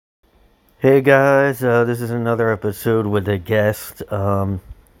Hey guys, this is another episode with a guest.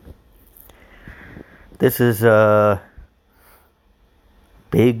 This is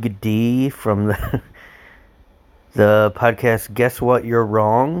Big D from the the podcast Guess What You're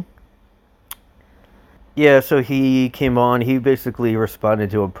Wrong. Yeah, so he came on. He basically responded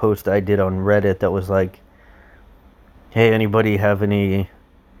to a post I did on Reddit that was like, "Hey, anybody have any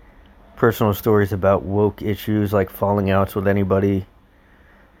personal stories about woke issues, like falling outs with anybody?"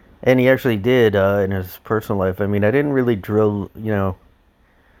 And he actually did in his personal life. I mean, I didn't really drill.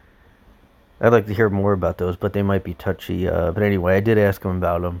 I'd like to hear more about those, but they might be touchy. But anyway, I did ask him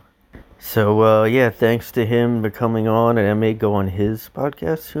about them. So yeah, thanks to him for coming on, and I may go on his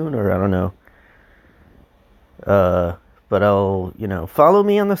podcast soon, or I don't know. Uh, but I'll follow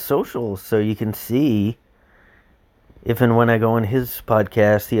me on the socials so you can see if and when I go on his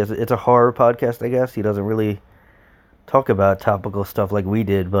podcast. It's a horror podcast, I guess. He doesn't really talk about topical stuff like we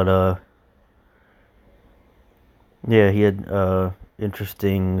did, but yeah, he had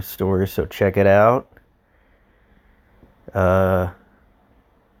interesting stories. So check it out. Uh,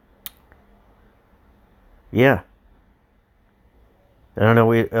 yeah, I don't know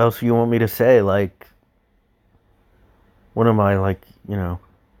what else you want me to say. Like, what am I like?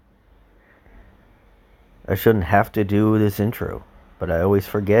 I shouldn't have to do this intro, but I always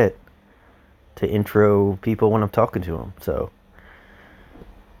forget to intro people when I'm talking to them. So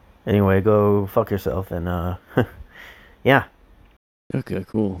anyway, go fuck yourself and yeah. Okay,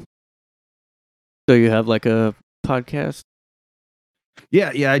 cool. So you have like a podcast?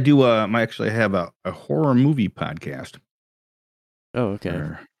 Yeah, I do. I have a horror movie podcast Oh, okay.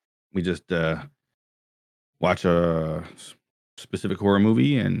 where we just watch a specific horror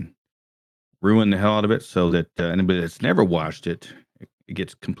movie and ruin the hell out of it, so that anybody that's never watched it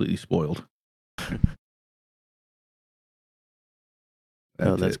gets completely spoiled.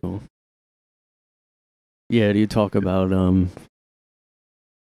 Oh, That's that's it. cool. Yeah, do you talk about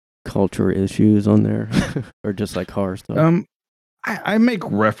culture issues on there or just like horror stuff? I make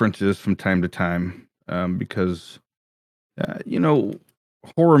references from time to time because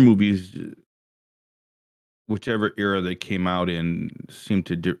horror movies, whichever era they came out in, seem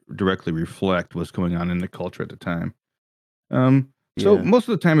to directly reflect what's going on in the culture at the time. So Yeah. most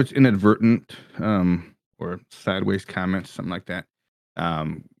of the time it's inadvertent, or sideways comments, something like that,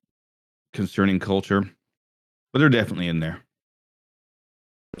 um, concerning culture, but they're definitely in there.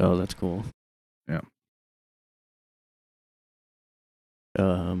 Oh, that's cool. Yeah.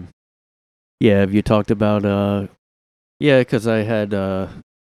 Um yeah, have you talked about yeah, cuz I had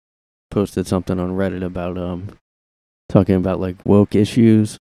posted something on Reddit about talking about like woke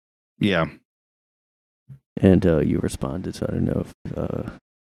issues Yeah. and you responded, so I don't know if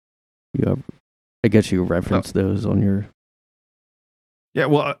you have, I guess you reference those on your Yeah.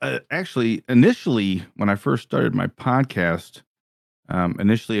 Well, actually, initially, when I first started my podcast,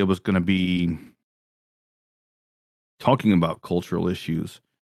 initially it was going to be talking about cultural issues,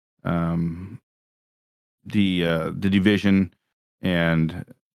 um, the division, and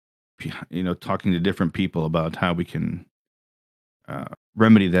talking to different people about how we can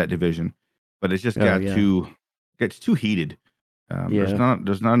remedy that division. But it just Oh, yeah. gets too heated. Yeah.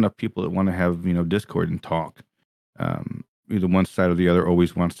 There's not enough people that want to have Discord and talk. Either one side or the other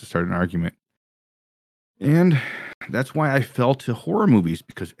always wants to start an argument, and that's why I fell to horror movies,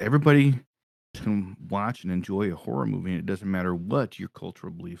 because everybody can watch and enjoy a horror movie, and it doesn't matter what your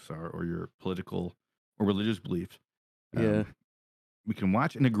cultural beliefs are or your political or religious beliefs. Yeah. We can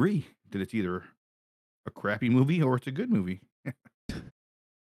watch and agree that it's either a crappy movie or it's a good movie.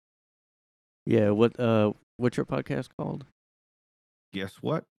 Yeah, what's your podcast called? Guess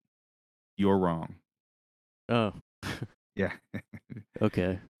what? You're wrong. Oh. Yeah.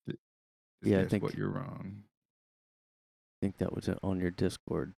 Okay. Just Yeah, I guess think what? You're wrong. that was on your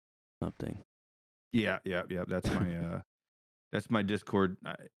Discord something. Yeah. That's my Discord.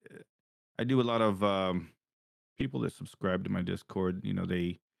 I do a lot of people that subscribe to my Discord.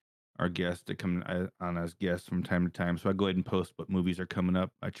 They are guests that come on as guests from time to time. So I go ahead and post what movies are coming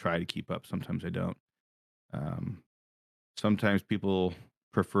up. I try to keep up. Sometimes I don't. Um, Sometimes people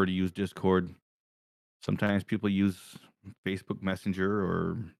prefer to use Discord. Sometimes people use Facebook Messenger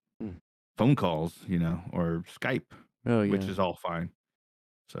or Hmm. phone calls, or Skype, Oh, which yeah. is all fine.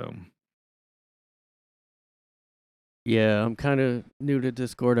 So Yeah, I'm kind of new to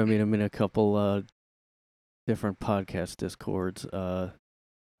Discord. I mean, I'm in a couple different podcast Discords.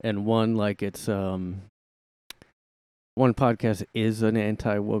 And one like it's one podcast is an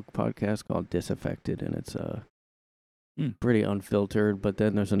anti-woke podcast called Disaffected, and it's pretty unfiltered, but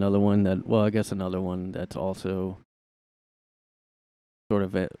then there's another one that, well, I guess another one that's also sort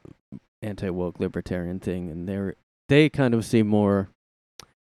of anti-woke libertarian thing, and they kind of seem more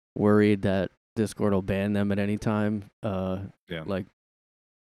worried that Discord will ban them at any time. Yeah. Like,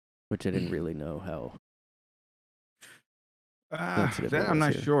 which I didn't really know how Ah, sensitive it that I'm was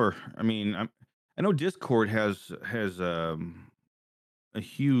not here. sure. I mean, I know Discord has a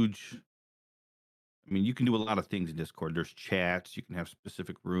huge. I mean, you can do a lot of things in Discord. There's chats. You can have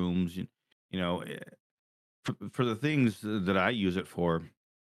specific rooms. You know, for the things that I use it for.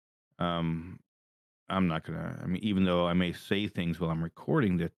 Um, I'm not gonna. I mean, even though I may say things while I'm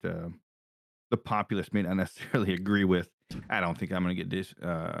recording that the populace may not necessarily agree with, I don't think I'm gonna get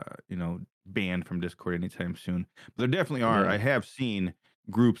banned from Discord anytime soon. But there definitely are. Yeah. I have seen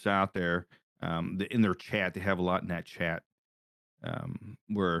groups out there that in their chat they have a lot in that chat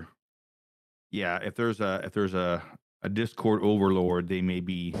where yeah, if there's a Discord overlord, they may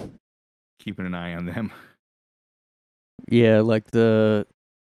be keeping an eye on them. Yeah, like the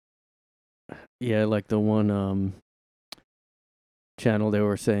one channel they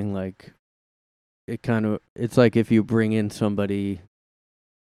were saying like it's like if you bring in somebody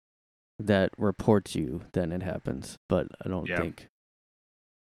that reports you, then it happens. But I don't Yeah, think.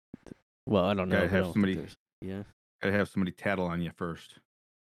 Well, I don't know, gotta but I have don't think somebody there's. Yeah. gotta have somebody tattle on you first.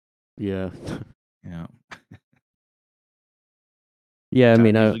 Yeah. Yeah, Yeah. I that's how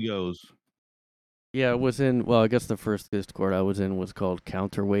mean, it usually goes. I was in. Well, I guess the first Discord I was in was called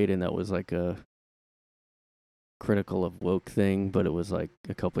Counterweight, and that was like a critical of woke thing, but it was like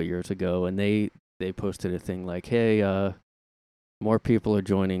a couple of years ago, and they posted a thing like, "Hey, more people are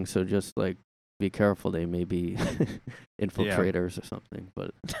joining, so just like be careful. They may be Yeah, infiltrators or something."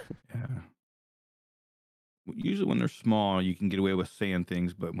 But yeah. Usually when they're small, you can get away with saying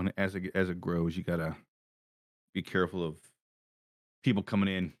things, but when as it grows, you gotta be careful of people coming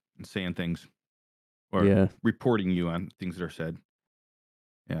in and saying things or yeah, reporting you on things that are said.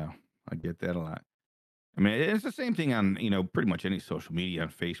 Yeah, I get that a lot. I mean, it's the same thing on pretty much any social media on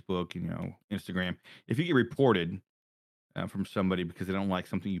Facebook, Instagram. If you get reported from somebody because they don't like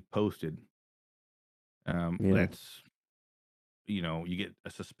something you posted, yeah, that's you get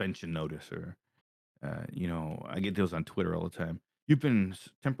a suspension notice or I get those on Twitter all the time. You've been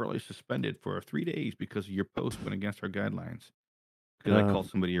temporarily suspended for 3 days because your post went against our guidelines. Because I uh, called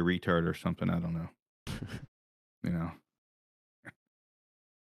somebody a retard or something. I don't know. You know.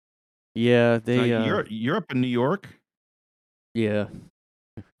 yeah. So They you're up in New York. yeah.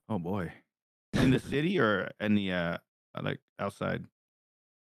 Oh boy, in the city or in the like outside?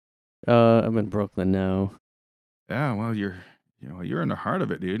 I'm in Brooklyn now. Yeah. Well, you're in the heart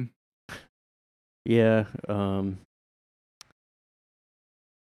of it, dude. Yeah,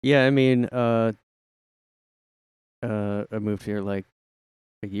 yeah. I mean, I moved here like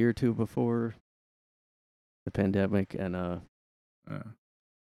a year or two before the pandemic, and Uh,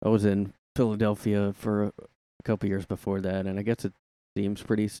 I was in Philadelphia for a couple years before that, and I guess it seems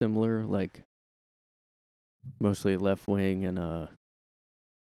pretty similar, like mostly left wing, and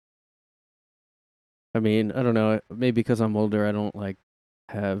I mean, I don't know, maybe because I'm older, I don't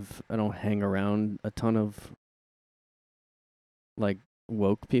hang around a ton of like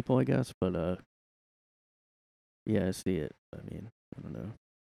woke people, I guess, but yeah, I see it. I mean, I don't know.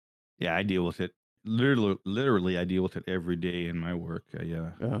 yeah, I deal with it. Literally, I deal with it every day in my work.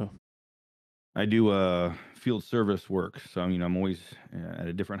 Oh, I do field service work, so I'm always at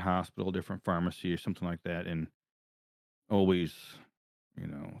a different hospital, different pharmacy, or something like that, and always,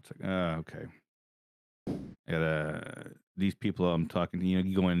 it's like, okay, at these people I'm talking to,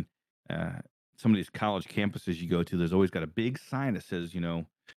 you go in uh, some of these college campuses you go to. There's always got a big sign that says,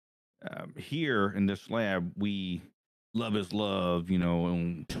 here in this lab, we love is love,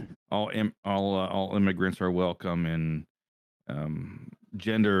 and all immigrants are welcome, and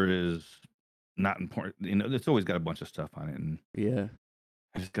gender is not important. It's always got a bunch of stuff on it, and yeah.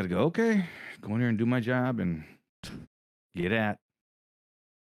 I just got to go. Okay, go in there and do my job and get at.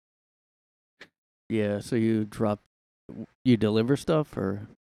 Yeah, so you deliver stuff or?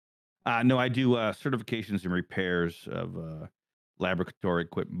 No, I do certifications and repairs of laboratory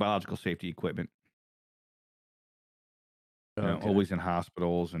equipment, biological safety equipment. Okay. Always in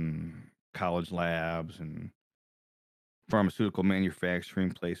hospitals and college labs and pharmaceutical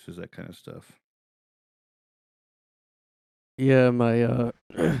manufacturing places, that kind of stuff. Yeah, my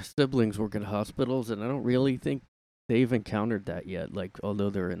siblings work at hospitals, and I don't really think they've encountered that yet. Like, although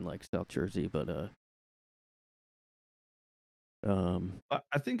they're in like South Jersey, but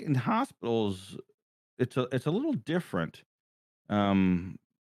I think in hospitals, it's a little different. Um,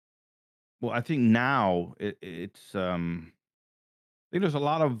 well, I think now it's I think there's a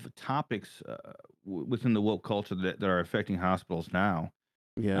lot of topics within the woke culture that are affecting hospitals now.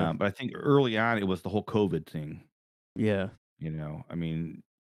 Yeah. But I think early on it was the whole COVID thing. Yeah. I mean,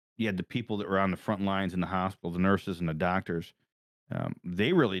 you had the people that were on the front lines in the hospital, the nurses and the doctors.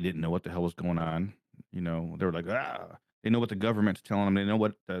 They really didn't know what the hell was going on. They were like, ah, they know what the government's telling them. They know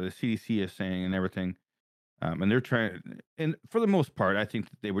what the CDC is saying and everything. And they're trying, and for the most part, I think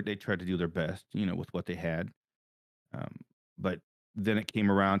that they tried to do their best, with what they had. Um, but then it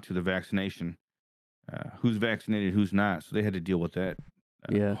came around to the vaccination. Who's vaccinated, who's not. So they had to deal with that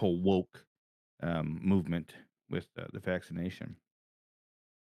Yeah. whole woke movement with the vaccination.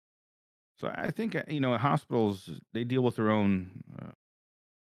 So I think hospitals they deal with their own,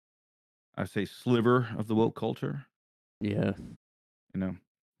 I say, sliver of the woke culture. Yeah. You know,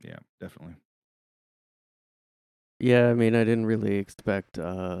 yeah, definitely. Yeah, I mean, I didn't really expect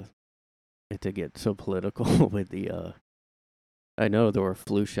it to get so political with the I know there were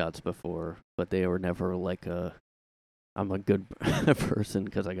flu shots before, but they were never like I'm a good person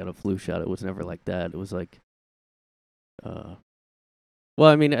because I got a flu shot. It was never like that. It was like uh well,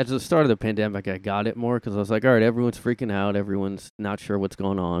 I mean, at the start of the pandemic, I got it more because I was like, all right, everyone's freaking out, everyone's not sure what's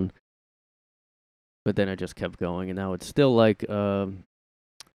going on. But then I just kept going, and now it's still like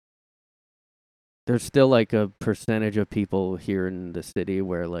there's still like a percentage of people here in the city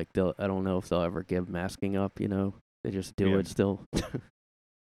where like I don't know if they'll ever give masking up. They just do Yeah, it still.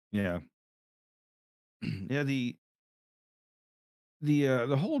 yeah, yeah. The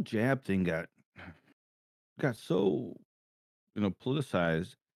whole jab thing got so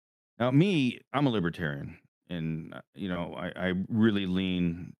politicized. Now, me, I'm a libertarian, and I really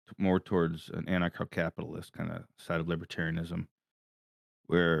lean more towards an anarcho-capitalist kind of side of libertarianism,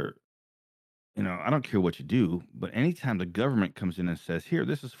 where I don't care what you do, but anytime the government comes in and says, "Here,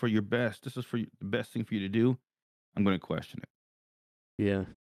 this is for your best. This is for the best thing for you to do," I'm going to question it. Yeah.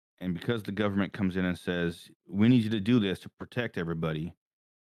 And because the government comes in and says, "We need you to do this to protect everybody,"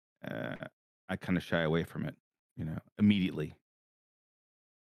 uh, I kind of shy away from it, immediately.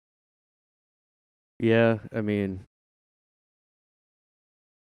 Yeah, I mean,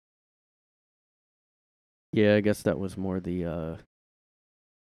 yeah, I guess that was more the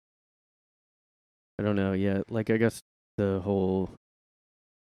I don't know, yeah, like I guess the whole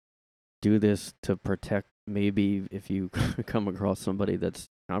do this to protect maybe if you come across somebody that's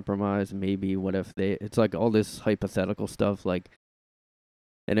compromised, maybe what if it's like all this hypothetical stuff like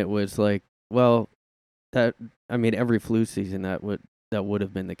and it was like, well, that I mean every flu season that would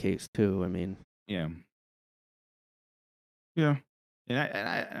have been the case too. I mean, Yeah, yeah.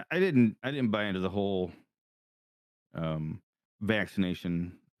 And I didn't buy into the whole um,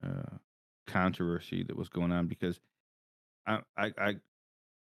 vaccination controversy that was going on because I I I,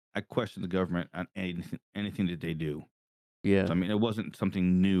 I question the government on anything that they do. yeah. So I mean, it wasn't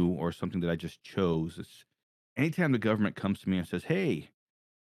something new or something that I just chose. It's anytime the government comes to me and says, "Hey,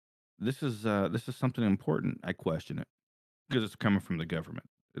 this is something important," I question it because it's coming from the government,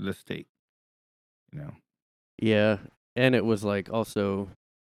 the state. You know. Yeah. And it was like also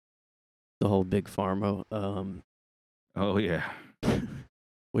the whole big pharma Oh yeah,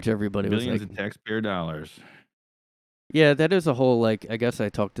 which everybody was billions like, of taxpayer dollars. yeah, that is a whole like I guess I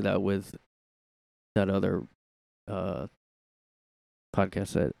talked to that with that other uh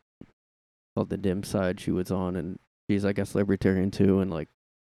podcast that called The Dim Side she was on and she's I guess libertarian too and like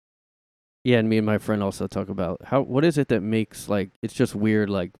yeah, and me and my friend also talk about what is it that makes like it's just weird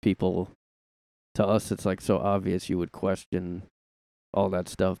like people to us it's like so obvious you would question all that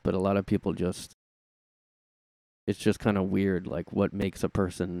stuff, but a lot of people just it's just kind of weird like what makes a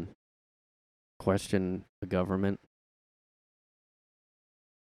person question the government.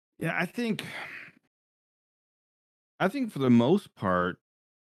 Yeah, I think for the most part,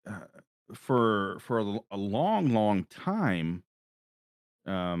 uh, for a long, long time,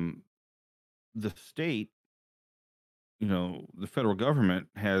 um, the state, the federal government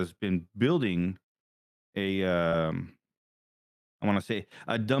has been building a, I want to say,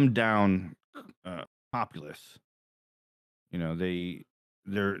 a dumbed down populace.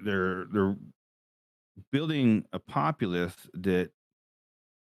 They're building a populace that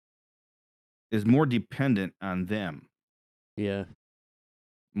is more dependent on them, Yeah.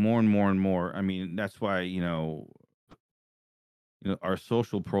 more and more and more. I mean, that's why our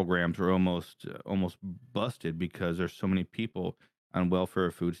social programs are almost busted because there's so many people on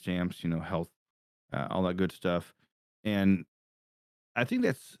welfare, food stamps, health, all that good stuff. And I think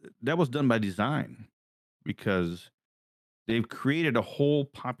that was done by design because they've created a whole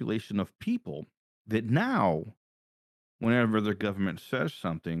population of people that now, whenever the government says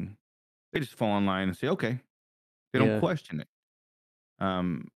something, they just fall in line and say, okay. They don't Yeah. question it.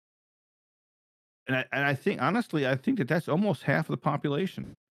 Um, And I think honestly, I think that that's almost half of the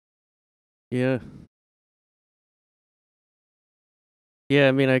population. Yeah. Yeah,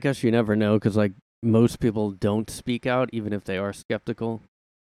 I mean, I guess you never know because, like, most people don't speak out, even if they are skeptical,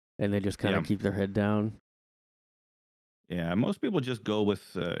 and they just kind Yeah. of keep their head down. Yeah, most people just go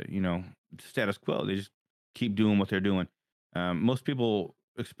with status quo. They just keep doing what they're doing. Most people,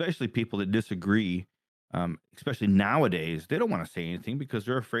 especially people that disagree, especially nowadays, they don't want to say anything because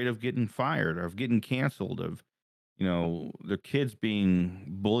they're afraid of getting fired or of getting canceled, of their kids being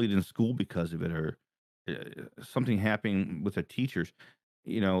bullied in school because of it, or something happening with the teachers.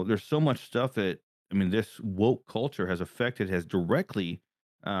 There's so much stuff that this woke culture has directly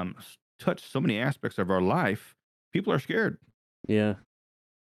touched so many aspects of our life. People are scared. Yeah.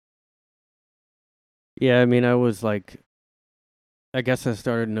 Yeah, I mean, I was like, I guess I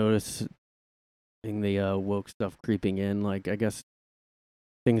started noticing the woke stuff creeping in. Like, I guess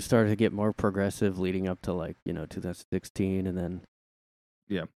things started to get more progressive leading up to, like, 2016,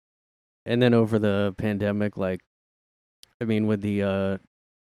 Yeah. and then over the pandemic, like, I mean, with the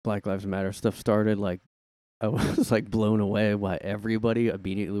Black Lives Matter stuff started, like, I was like blown away by everybody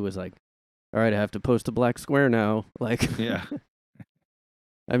immediately was like, all right, I have to post a black square now. Like, Yeah.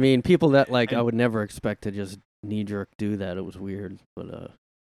 I mean, people that like I And would never expect to just knee jerk do that. It was weird, but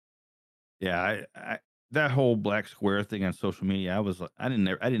yeah, I that whole black square thing on social media, I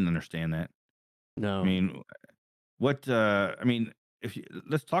didn't understand that. I no, mean, what if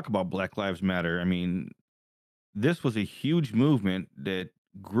let's talk about Black Lives Matter. This was a huge movement that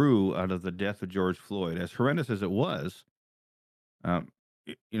grew out of the death of George Floyd. As horrendous as it was, um,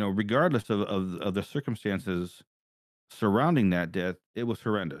 regardless of the circumstances surrounding that death, it was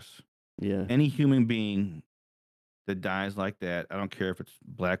horrendous. yeah, Any human being that dies like that, I don't care if it's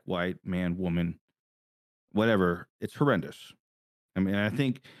black, white, man, woman, whatever, it's horrendous. I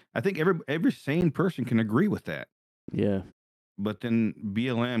think every sane person can agree with that. yeah, But then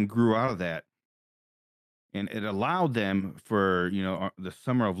BLM grew out of that, and it allowed them for the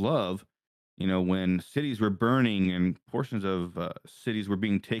summer of love. When cities were burning and portions of cities were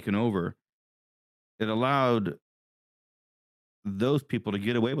being taken over, it allowed those people to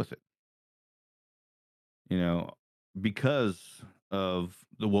get away with it. You know, because of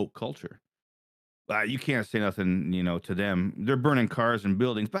the woke culture. You can't say nothing, to them. They're burning cars and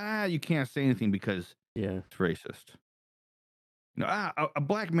buildings, but you can't say anything because yeah, it's racist. A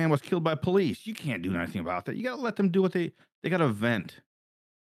black man was killed by police. You can't do anything about that. You got to let them do what they got to vent.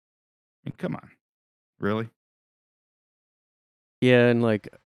 Come on, really? yeah, and like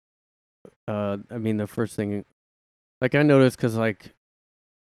I mean, the first thing like I noticed because like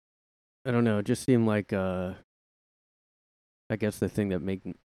I don't know, it just seemed like I guess the thing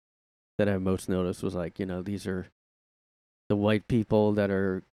that I most noticed was like these are the white people that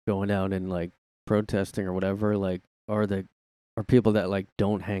are going out and like protesting or whatever, like are people that like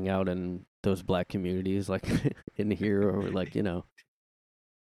don't hang out in those black communities like in here or like Did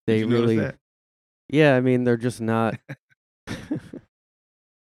they you notice really that? yeah, I mean they're just not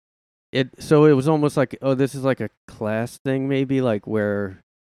so it was almost like, oh, this is like a class thing maybe, like where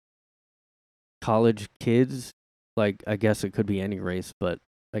college kids, like I guess it could be any race, but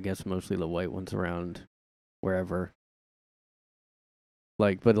I guess mostly the white ones around wherever,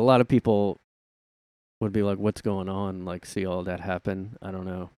 like, but a lot of people would be like, what's going on, like see all that happen, I don't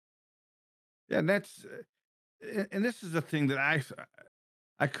know. Yeah, and and this is the thing that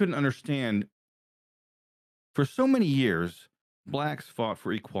I couldn't understand. For so many years, blacks fought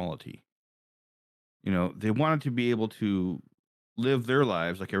for equality. They wanted to be able to live their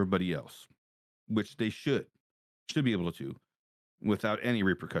lives like everybody else, which they should be able to without any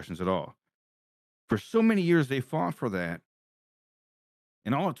repercussions at all. For so many years, they fought for that,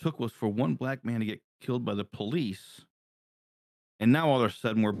 and all it took was for one black man to get killed by the police, and now all of a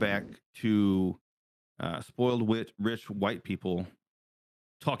sudden we're back to spoiled, rich white people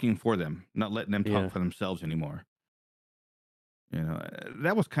talking for them, not letting them talk Yeah, for themselves anymore.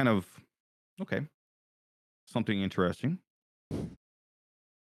 That was kind of okay, something interesting. And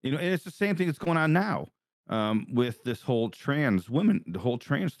it's the same thing that's going on now with this whole the whole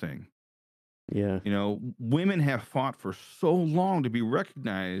trans thing. yeah, Women have fought for so long to be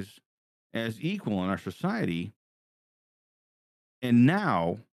recognized as equal in our society. And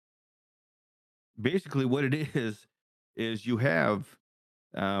now, basically, what it is you have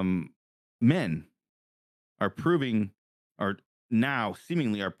um, men are proving, are now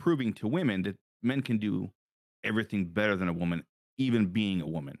seemingly are proving to women that men can do everything better than a woman, even being a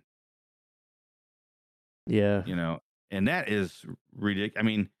woman, yeah, you know, and that is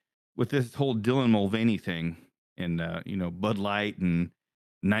ridiculous. With this whole Dylan Mulvaney thing and, Bud Light and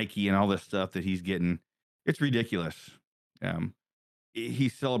Nike and all this stuff that he's getting. It's ridiculous. He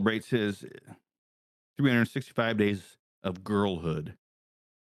celebrates his 365 days of girlhood.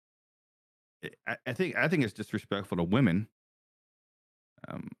 I think it's disrespectful to women,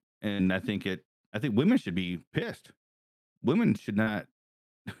 um, and I think women should be pissed. Women should not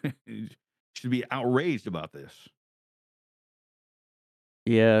should be outraged about this.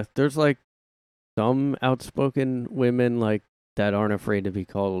 Yeah, there's like some outspoken women like that aren't afraid to be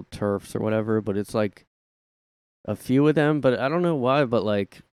called turfs or whatever, but it's like a few of them, but I don't know why, but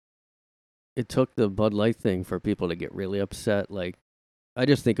like it took the Bud Light thing for people to get really upset. Like I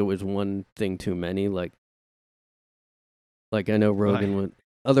just think it was one thing too many. Like I know Rogan Like, would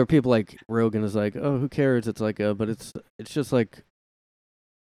other people like Rogan is like, "Oh, who cares?" It's like but it's just like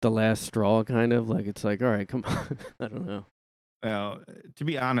the last straw kind of. Like it's like, "All right, come on." I don't know. well, to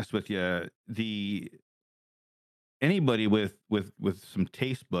be honest with you, the anybody with some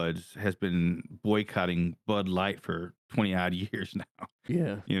taste buds has been boycotting Bud Light for 20 odd years now.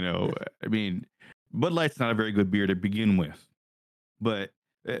 Yeah. I mean, Bud Light's not a very good beer to begin with. But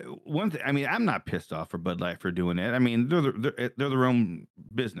one thing, I mean, I'm not pissed off for Bud Light for doing it. I mean, they're their own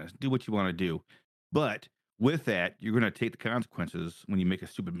business. Do what you want to do. But with that, you're going to take the consequences when you make a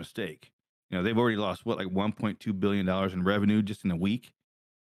stupid mistake. They've already lost what, like $1.2 billion in revenue just in a week.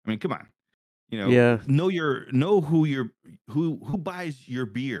 I mean, come on. Yeah. Know who buys your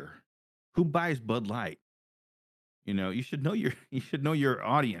beer, who buys Bud Light. You should know your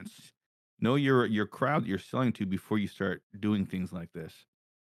audience, know your crowd that you're selling to before you start doing things like this.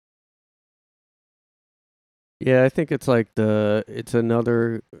 Yeah, I think it's like it's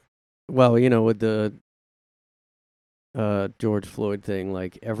another well, with the George Floyd thing,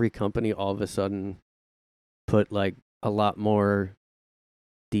 like every company all of a sudden put like a lot more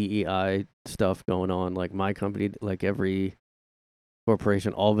DEI stuff going on. Like my company, like every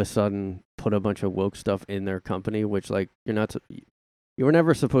corporation all of a sudden put a bunch of woke stuff in their company, which like you were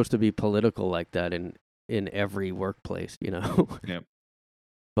never supposed to be political like that in every workplace, Yep.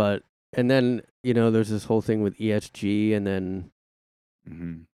 But and then, there's this whole thing with ESG and then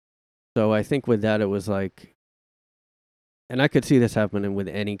Hmm. so I think with that it was like and I could see this happening with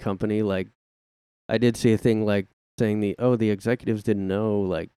any company. Like I did see a thing like saying the executives didn't know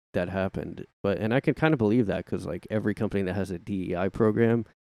like that happened, and I can kind of believe that because like every company that has a DEI program,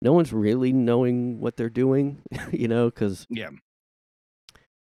 no one's really knowing what they're doing, because Yeah.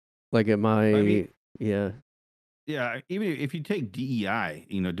 like at I mean, my yeah yeah. Even if you take DEI,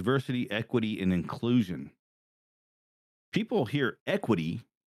 diversity, equity, and inclusion, people hear equity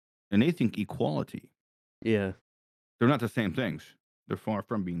and they think equality. yeah They're not the same things. They're far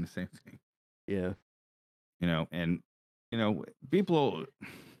from being the same thing. yeah And people,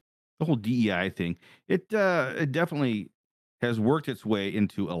 the whole DEI thing, it definitely has worked its way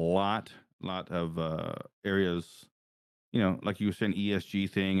into a lot of areas. Like you were saying, ESG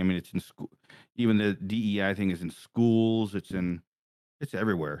thing. I mean, it's in school. Even the DEI thing is in schools. It's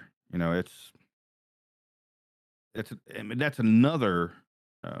everywhere. I mean, that's another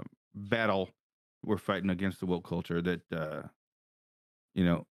uh, battle we're fighting against the woke culture you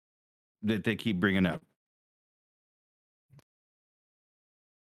know that they keep bringing up.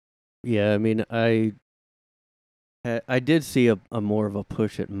 yeah. I mean, I did see a more of a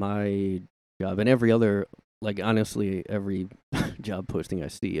push at my job and every other, like honestly every job posting I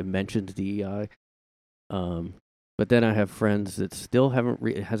see it mentions DEI. But then I have friends that still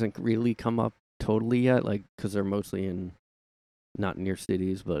it hasn't really come up totally yet, like because they're mostly in not near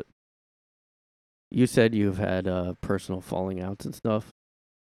cities. But you said you've had personal falling outs and stuff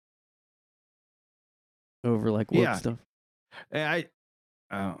over like woke Yeah, stuff. I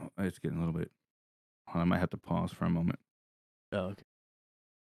it's getting a little bit. I might have to pause for a moment. Oh, okay.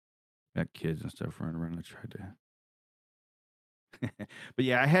 Got kids and stuff running around. I tried to, but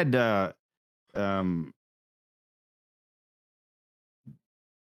yeah, um,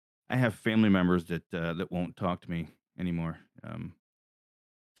 I have family members that won't talk to me anymore.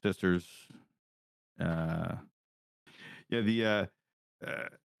 Sisters, uh, yeah, uh,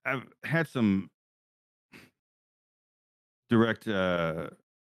 I've had some direct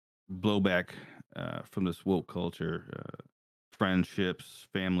blowback from this woke culture, friendships,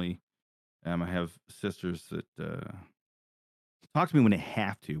 family. I have sisters that talk to me when they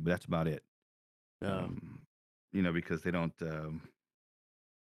have to, but that's about it. Oh, Um, because they don't.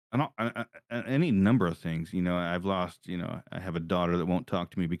 I don't. Any number of things. I've lost. I have a daughter that won't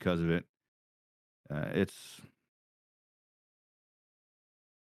talk to me because of it. It's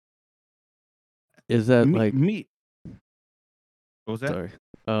is that me. like Me. What was that? sorry?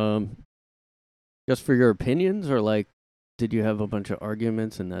 Um, just for your opinions or like did you have a bunch of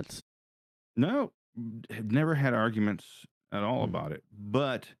arguments and that's No, have never had arguments at all mm, about it,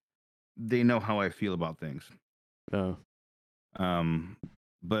 but they know how I feel about things. oh, Um,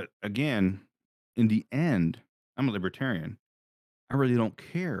 but again, in the end, I'm a libertarian. I really don't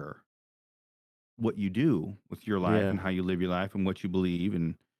care what you do with your life yeah. and how you live your life and what you believe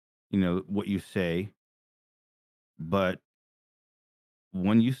and what you say. But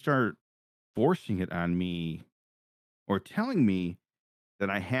when you start forcing it on me or telling me that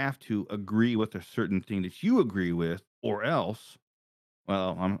I have to agree with a certain thing that you agree with, or else,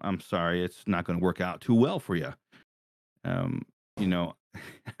 well, I'm sorry, it's not going to work out too well for you. Um, you know,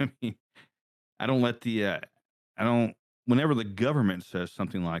 I mean, I don't let the I don't. Whenever the government says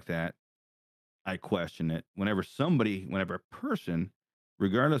something like that, I question it. Whenever a person,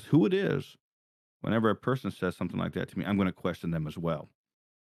 regardless who it is, whenever a person says something like that to me, I'm going to question them as well.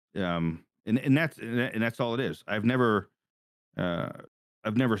 And that's all it is. Uh,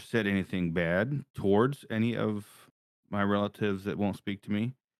 I've never said anything bad towards any of my relatives that won't speak to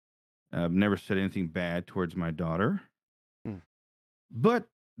me. I've never said anything bad towards my daughter, Mm. but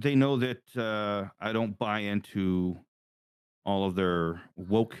they know that I don't buy into all of their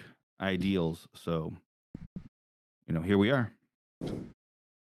woke ideals. So, here we are.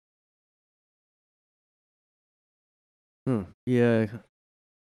 Yeah.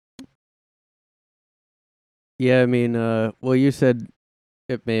 Yeah, I mean, well, you said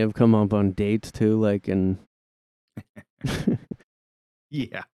it may have come up on dates too, like in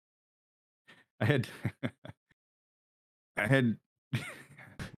Yeah, I had, I had,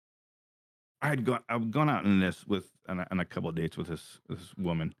 I've gone out on a couple of dates with this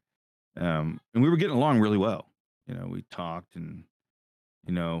woman, and we were getting along really well. We talked and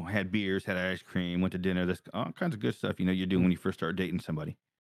had beers, had ice cream, went to dinner, this all kinds of good stuff. You do Mm. when you first start dating somebody.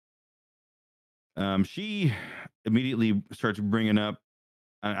 She immediately starts bringing up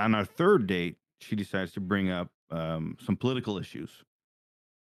on our third date. She decides to bring up some political issues.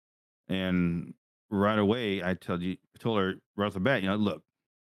 And right away, told her right off the bat, look,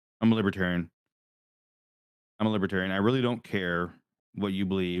 I'm a libertarian. I'm a libertarian. I really don't care what you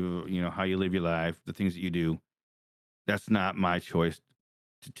believe, how you live your life, the things that you do. That's not my choice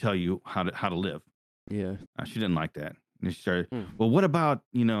to tell you how to live. yeah. She didn't like that. And she started, Mm. well, what about,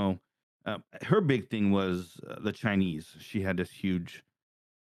 her big thing was the Chinese. She had this huge,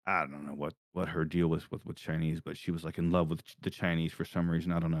 I don't know what her deal was with Chinese, but she was like in love with the Chinese for some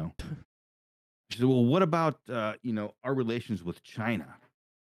reason. I don't know. She said, well, what about, our relations with China?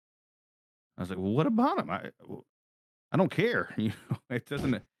 I was like, well, what about them? I don't care. It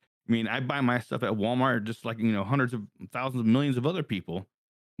doesn't. I mean, I buy my stuff at Walmart just like hundreds of thousands of millions of other people,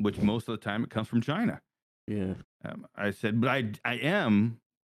 which most of the time it comes from China. Yeah. I said, but I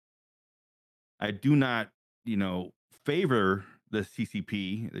do not, favor the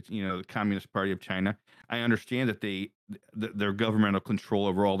CCP, the Communist Party of China. I understand that their governmental control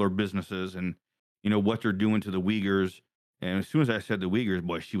over all their businesses and what they're doing to the Uyghurs. And as soon as I said the Uyghurs,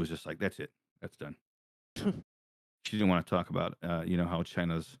 boy, she was just like, "That's it, that's done." She didn't want to talk about, how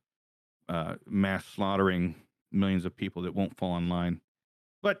China's mass slaughtering millions of people that won't fall in line.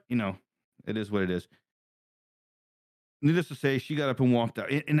 But it is what it is. Needless to say, she got up and walked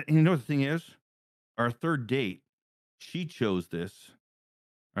out. And you know what the thing is? Our third date, she chose this.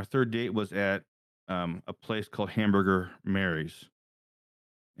 Our third date was at a place called Hamburger Mary's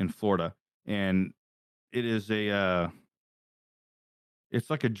in Florida, and it is it's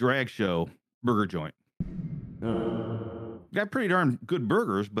like a drag show burger joint. Oh. Got pretty darn good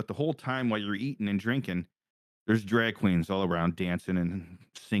burgers, but the whole time while you're eating and drinking, there's drag queens all around dancing and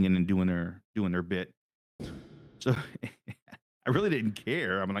singing and doing their bit. So I really didn't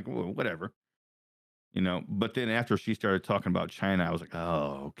care. I'm like, well, whatever. But then after she started talking about China, I was like,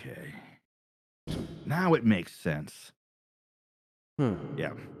 oh, okay. Now it makes sense.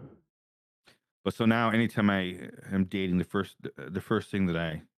 Yeah. But so now anytime I am dating, the first thing that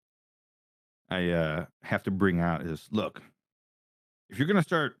I have to bring out is, look, if you're gonna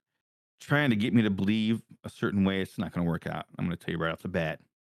start trying to get me to believe a certain way, it's not gonna work out. I'm gonna tell you right off the bat.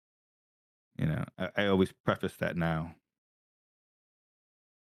 I always preface that now.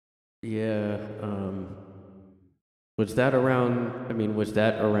 Yeah. Was that around? I mean, was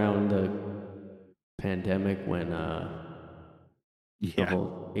that around the pandemic when the Yeah.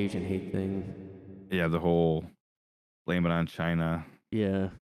 whole Asian hate thing? Yeah, the whole blame it on China. Yeah.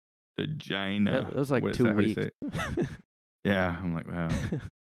 The That China. was like What is two that? How do you say weeks. it? Yeah. I'm like, wow.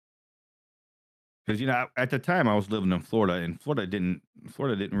 Because at the time I was living in Florida, and Florida didn't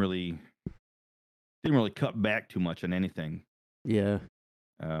really cut back too much on anything. Yeah.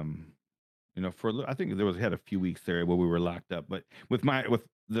 Um, For I think had a few weeks there where we were locked up, but with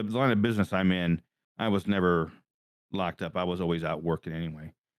the line of business I'm in, I was never locked up. I was always out working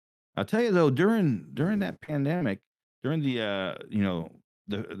anyway. I'll tell you though, during that pandemic, during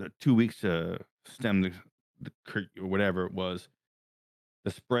the 2 weeks to stem or whatever it was,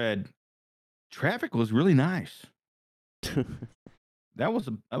 the spread, traffic was really nice. That was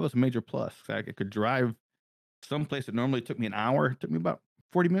a major plus. I could drive someplace that normally took me an hour. It took me about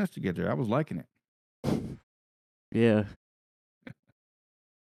 40 minutes to get there. I was liking it. Yeah.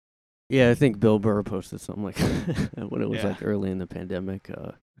 Yeah, I think Bill Burr posted something like when it was Yeah. like early in the pandemic.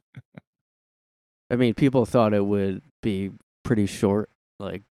 I mean, people thought it would be pretty short.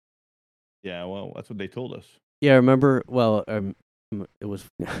 Like, Yeah, well, that's what they told us. yeah, I remember. Well, it was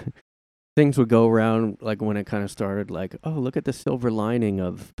things would go around like when it kind of started. Like, oh, look at the silver lining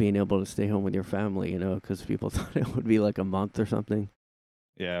of being able to stay home with your family. Because people thought it would be like a month or something.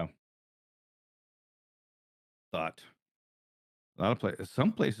 Yeah. Thought. A lot of places,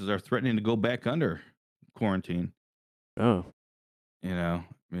 some places are threatening to go back under quarantine. Oh, I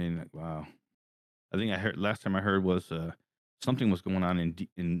mean, wow. I think last time I heard was something was going on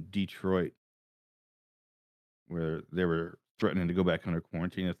in Detroit where they were threatening to go back under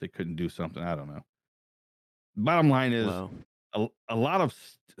quarantine if they couldn't do something. I don't know. Bottom line is, wow. a lot of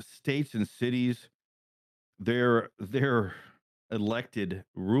states and cities, their elected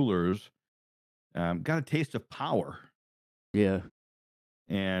rulers got a taste of power, Yeah,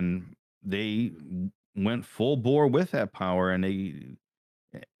 and they went full bore with that power, and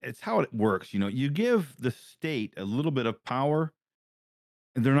it's how it works. You give the state a little bit of power,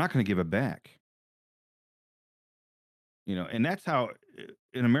 and they're not going to give it back. And that's how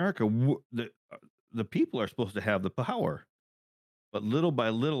in America the people are supposed to have the power, but little by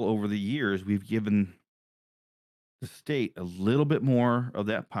little over the years we've given the state a little bit more of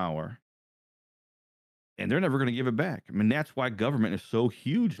that power, and they're never going to give it back. I mean, that's why government is so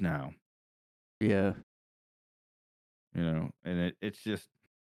huge now. yeah, And it's just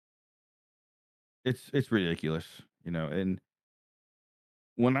it's ridiculous. And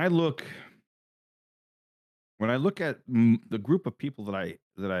when I look at the group of people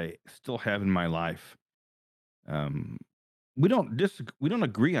that I still have in my life, um, we don't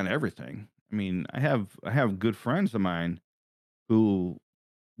agree on everything. I mean, I have good friends of mine who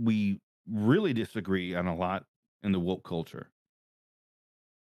we really disagree on a lot in the woke culture,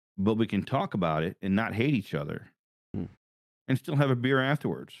 but we can talk about it and not hate each other Hmm. and still have a beer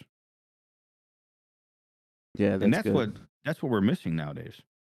afterwards. yeah. And That's good. that's what we're missing nowadays.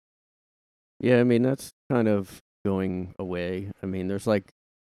 Yeah, I mean that's kind of going away. I mean, it's like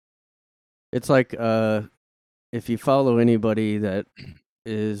if you follow anybody that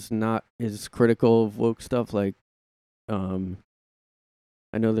is not is critical of woke stuff, like um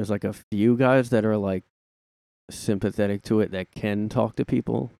I know there's like a few guys that are like sympathetic to it that can talk to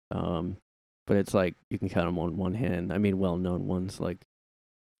people. But it's like you can count them on one hand. I mean, well-known ones like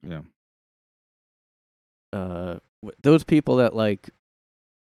Yeah. those people that like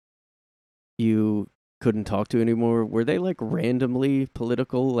you couldn't talk to anymore. Were they like randomly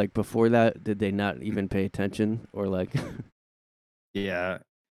political? Like before that, did they not even pay attention or like? Yeah.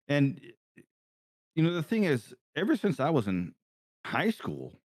 And the thing is, ever since I was in high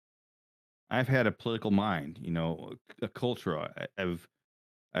school, I've had a political mind, a culture. I've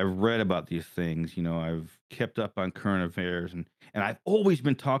read about these things, I've kept up on current affairs, and I've always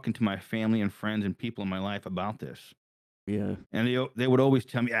been talking to my family and friends and people in my life about this. Yeah, And they would always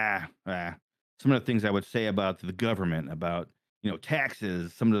tell me, some of the things I would say about the government, about,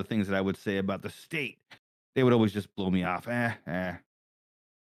 taxes, some of the things that I would say about the state, they would always just blow me off.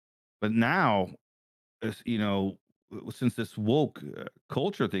 But now, since this woke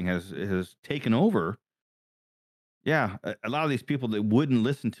culture thing has taken over, yeah, a lot of these people that wouldn't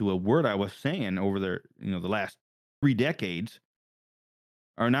listen to a word I was saying over the last 3 decades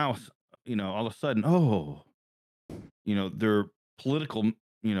are now, all of a sudden, oh, they're political,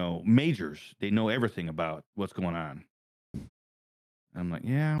 majors. They know everything about what's going on. I'm like,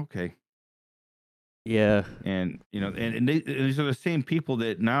 yeah, okay. yeah, And, and these are the same people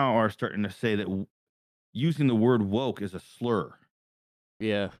that now are starting to say that using the word woke is a slur.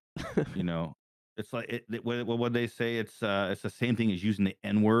 yeah, You know, it's like what they say. It's the same thing as using the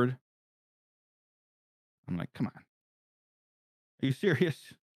N word. I'm like, come on, are you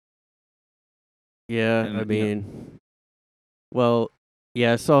serious? yeah. I And mean, well,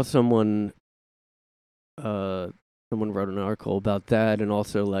 yeah. I saw someone wrote an article about that, and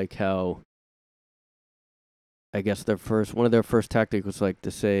also like how I guess one of their first tactics was like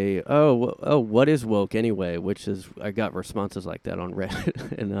to say, "Oh, what is woke anyway?" Which is I got responses like that on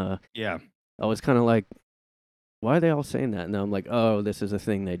Reddit, and yeah, I was kind of like, why are they all saying that? And now I'm like, oh, this is a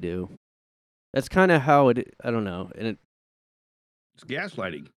thing they do. That's kind of how it. I don't know, and It's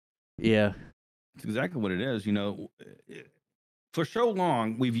gaslighting. yeah, It's exactly what it is. For so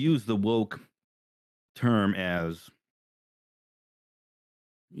long we've used the woke term as,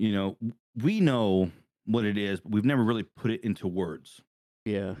 we know what it is, but we've never really put it into words.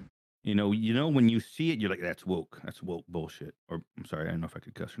 yeah, When you see it, you're like, that's woke. That's woke bullshit. Or I'm sorry, I don't know if I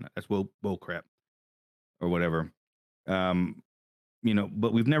could cuss or not. That's woke bull crap or whatever. Um,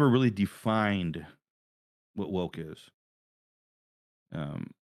 but we've never really defined what woke is.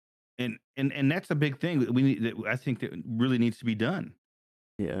 Um, and that's a big thing that I think that really needs to be done.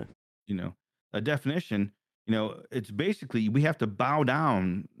 yeah, You know, a definition. It's basically we have to bow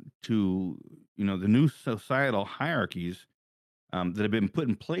down to the new societal hierarchies that have been put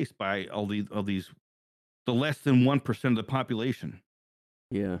in place by all these the less than 1% of the population.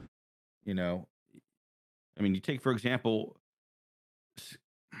 yeah, You know, I mean, you take for example, s-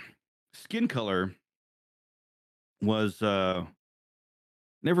 skin color was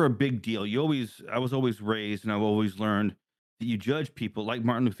never a big deal. I was always raised, and I've always learned that you judge people like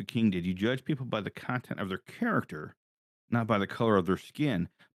Martin Luther King did. You judge people by the content of their character, not by the color of their skin.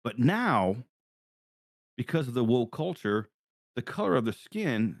 But now, because of the woke culture, the color of the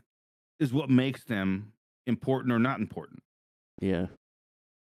skin is what makes them important or not important. yeah,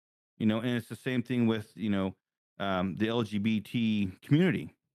 And it's the same thing with the LGBT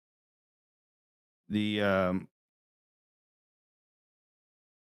community. The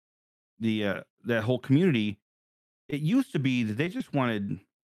that whole community. It used to be that they just wanted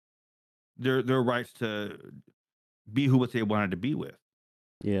their rights to be what they wanted to be with.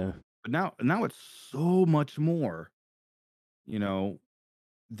 yeah, But now it's so much more, you know,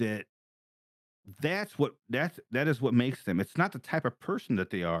 that that is what makes them. It's not the type of person that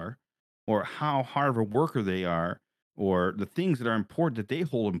they are, or how hard of a worker they are, or the things that are important that they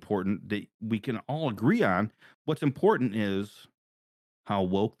hold important that we can all agree on. What's important is how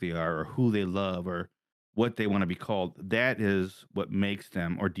woke they are, or who they love, or what they want to be called. That is what makes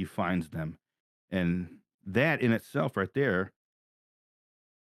them or defines them. And that in itself, right there,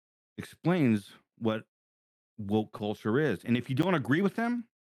 explains what woke culture is. And if you don't agree with them,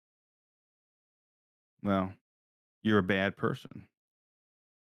 well, you're a bad person.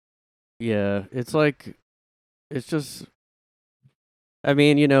 yeah. It's like it's just. I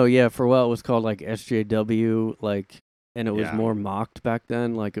mean, yeah, for a while it was called like SJW, like, and it was Yeah. more mocked back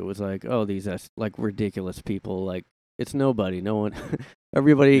then. Like it was like, oh, these like ridiculous people. Like it's nobody, no one,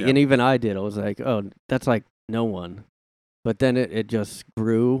 everybody, Yeah. and even I did. I was like, oh, that's like no one. But then it just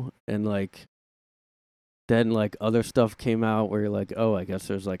grew, and like then like other stuff came out where you're like, oh, I guess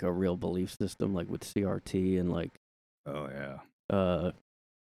there's like a real belief system, like with CRT and like Oh yeah. uh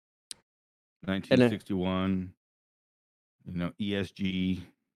and 1961. ESG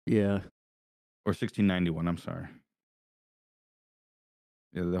yeah, or 1691. I'm sorry.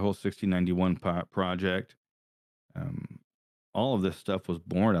 Yeah, the whole 1691 project. Um, all of this stuff was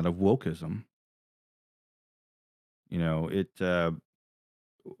born out of wokeism. It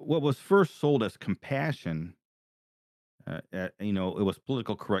what was first sold as compassion. It was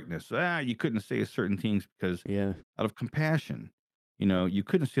political correctness. You couldn't say certain things because yeah, out of compassion. You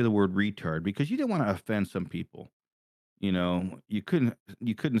couldn't say the word retard because you didn't want to offend some people. You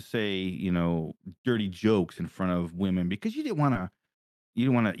couldn't say dirty jokes in front of women because you didn't want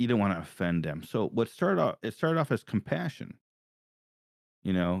to offend them. So it started off as compassion.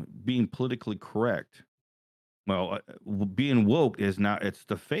 Being politically correct. Well, being woke is not. It's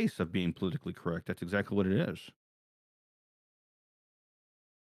the face of being politically correct. That's exactly what it is.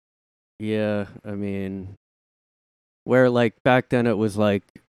 yeah. I mean, where like back then it was like,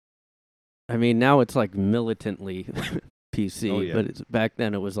 I mean, now it's like militantly Oh PC, yeah. but back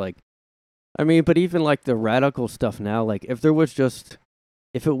then it was like, I mean, but even like the radical stuff now, like if it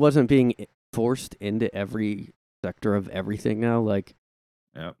wasn't being forced into every sector of everything now, like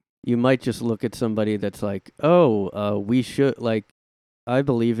Yep. you might just look at somebody that's like, oh, we should, like, I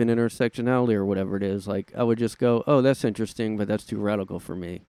believe in intersectionality or whatever it is. Like, I would just go, oh, that's interesting, but that's too radical for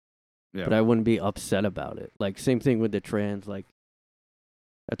me. But Yep. I wouldn't be upset about it. Like, same thing with the trans, like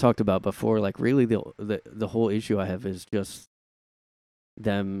I talked about before. Like, really, the whole issue I have is just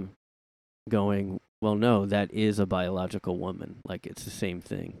them going, well, no, that is a biological woman. Like, it's the same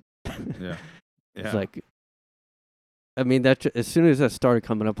thing. Yeah. It's Yeah. like, I mean, as soon as that started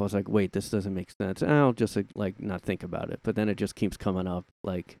coming up, I was like, wait, this doesn't make sense. And I'll just like not think about it. But then it just keeps coming up.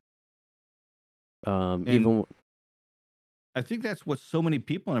 Like, And even I think that's what so many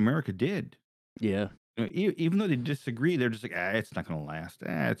people in America did. yeah, Even though they disagree, they're just like, it's not going to last.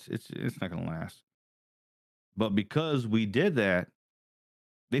 It's not going to last. But because we did that,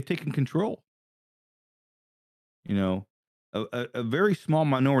 they've taken control. You know, a very small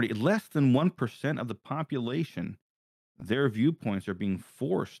minority, less than 1% of the population, their viewpoints are being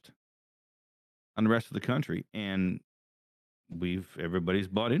forced on the rest of the country, and everybody's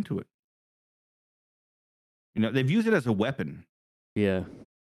bought into it. They've used it as a weapon. Yeah.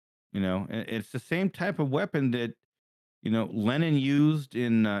 And it's the same type of weapon that Lenin used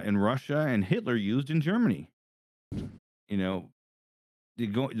in Russia and Hitler used in Germany. You know,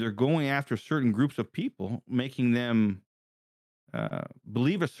 they're going after certain groups of people, making them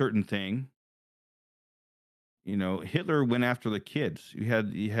believe a certain thing. Hitler went after the kids. You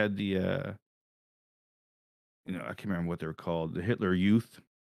had the I can't remember what they were called, the Hitler Youth.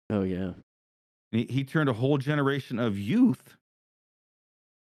 Oh yeah. He turned a whole generation of youth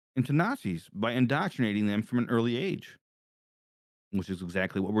into Nazis by indoctrinating them from an early age, which is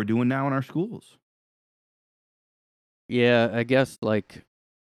exactly what we're doing now in our schools. Yeah, I guess like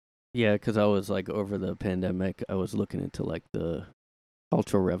yeah, because I was like over the pandemic, I was looking into like the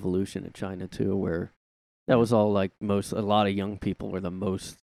Cultural Revolution in China too, where that Yeah. was all like a lot of young people were the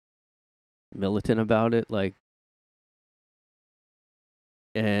most militant about it, like,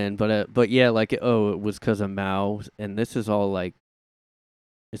 and but yeah, like it was because of Mao, and this is all like,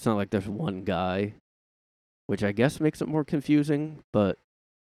 it's not like there's one guy, which I guess makes it more confusing, but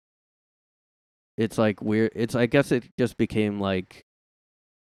it's like weird. I guess it just became like,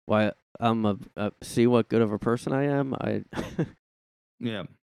 why I'm see what good of a person I am, Yeah.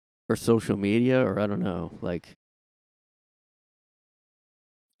 or social media, or I don't know, like.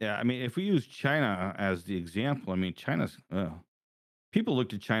 Yeah. I mean, if we use China as the example, I mean, people look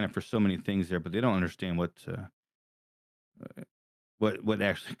to China for so many things there, but they don't understand what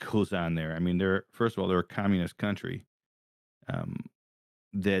actually goes on there. I mean, first of all, they're a communist country um,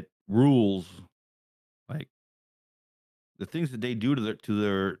 that rules, like, the things that they do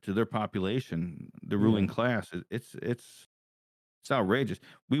to their population, the ruling Yeah. class. It's outrageous.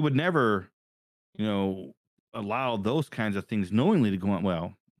 We would never, you know, allow those kinds of things knowingly to go on.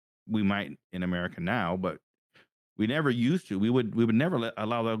 Well, we might in America now, but we never used to. We would never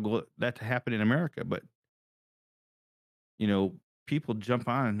allow that to happen in America. But you know, people jump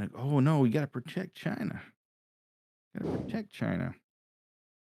on and like, oh no, we got to protect China. Got to protect China.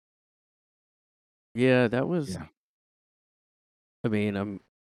 Yeah, that was. Yeah. I mean,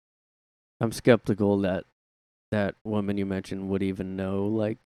 I'm skeptical that that woman you mentioned would even know,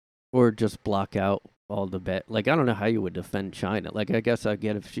 like, or just block out all the like, I don't know how you would defend China. Like, I guess I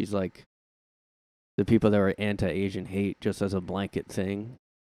get if she's like the people that are anti-Asian hate just as a blanket thing,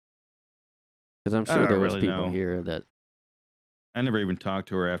 because I'm I sure don't there was really people know. here that. I never even talked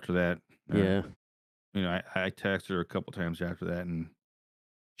to her after that. Uh, Yeah. I texted her a couple times after that, and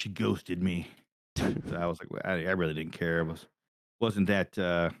she ghosted me. So I was like, well, I really didn't care. Wasn't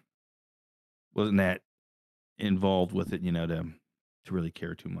that wasn't that involved with it, to really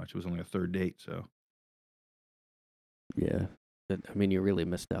care too much. It was only a third date, so Yeah. I mean, you really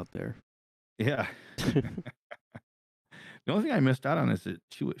missed out there. yeah. The only thing I missed out on is that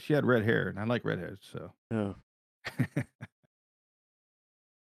she had red hair, and I like redheads, so. Oh.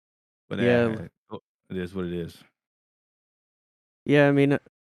 But Yeah. it is what it is. Yeah, I mean,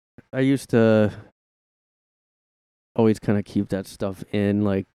 I used to always kind of keep that stuff in,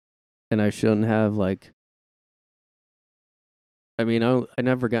 like, and I shouldn't have, like, I mean, I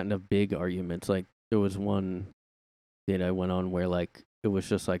never got into big arguments. Like, there was one date I went on where, like, it was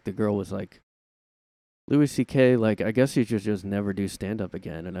just like the girl was like, Louis C.K., like, I guess you should just never do stand up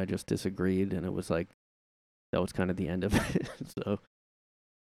again. And I just disagreed. And it was like, that was kind of the end of it. So,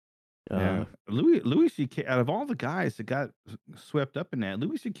 Yeah. Louis C.K., out of all the guys that got swept up in that,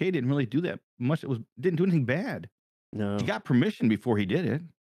 Louis C.K. didn't really do that much. Didn't do anything bad. He no. got permission before he did it.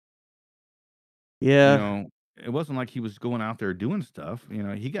 You Yeah. know, it wasn't like he was going out there doing stuff.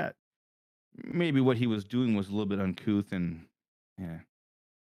 He got maybe what he was doing was a little bit uncouth and yeah.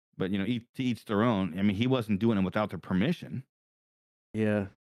 But to each their own. I mean, he wasn't doing it without their permission. Yeah.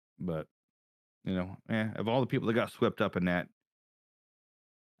 But of all the people that got swept up in that,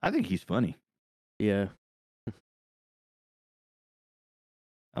 I think he's funny. Yeah.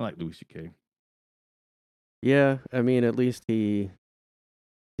 I like Louis C.K. Yeah. I mean, at least he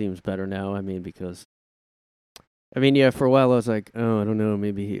seems better now. I mean, because, I mean, yeah, for a while I was like, oh, I don't know,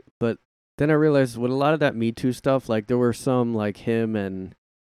 maybe but then I realized with a lot of that Me Too stuff, like, there were some, like, him and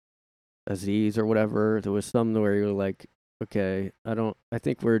Aziz or whatever, there was some where you were like, okay, I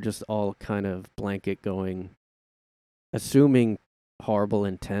think we're just all kind of blanket going, assuming horrible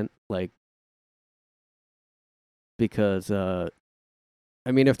intent, like, because I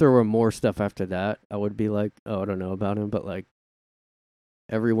mean, if there were more stuff after that, I would be like, oh, I don't know about him, but like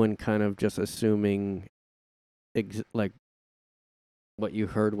everyone kind of just assuming like what you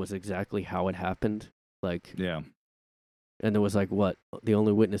heard was exactly how it happened. Like, Yeah. and there was like what the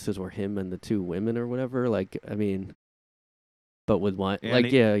only witnesses were him and the two women or whatever. Like, I mean, but with one, And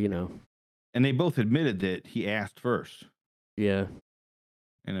like, they yeah, you know, and they both admitted that he asked first, yeah,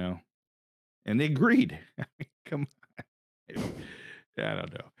 you know, and they agreed. I mean, come on. Yeah, I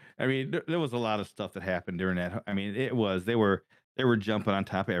don't know. I mean, there was a lot of stuff that happened during that. I mean, they were jumping on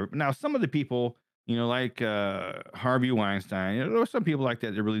top of every. Now, some of the people, like Harvey Weinstein, there were some people like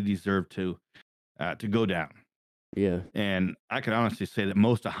that that really deserved to go down. yeah, And I can honestly say that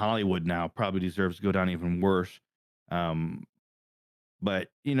most of Hollywood now probably deserves to go down even worse. Um, but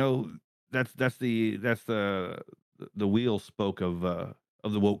that's the wheel spoke of the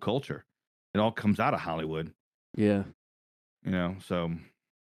woke culture. It all comes out of Hollywood, yeah, so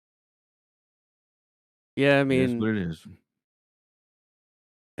yeah. I it is mean, what it is.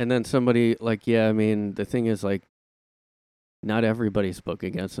 and then somebody like, yeah, I mean, the thing is like, not everybody spoke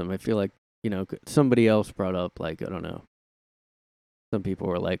against him. I feel like somebody else brought up like I don't know. Some people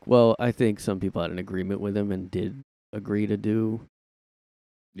were like, well, I think some people had an agreement with him and did agree to do,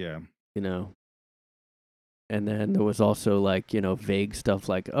 Yeah. you know. And then there was also like, vague stuff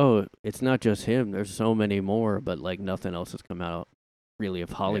like, oh, it's not just him. There's so many more, but like nothing else has come out really of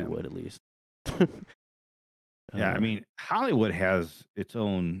Yeah. Hollywood at least. Yeah, I uh, mean, Hollywood has its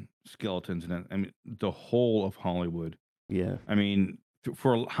own skeletons in it. I mean, the whole of Hollywood. yeah, I mean,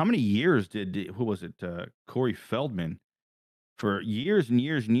 for how many years who was it? Corey Feldman. For years and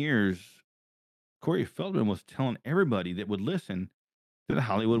years and years, Corey Feldman was telling everybody that would listen that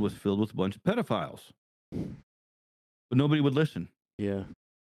Hollywood was filled with a bunch of pedophiles, but nobody would listen. yeah,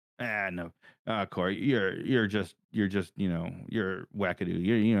 No, Corey, you're just you're wackadoo.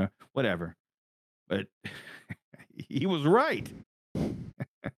 You're whatever. But he was right. I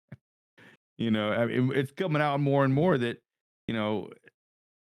mean, it's coming out more and more that, you know,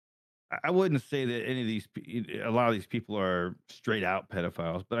 I wouldn't say that any of a lot of these people are straight out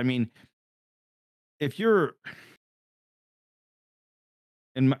pedophiles, but I mean, if you're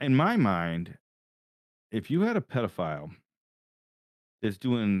in my mind, if you had a pedophile that's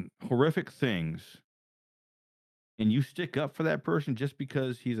doing horrific things and you stick up for that person just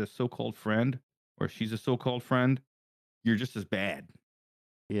because he's a so-called friend or she's a so-called friend, you're just as bad,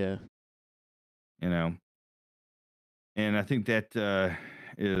 yeah, you know. And I think that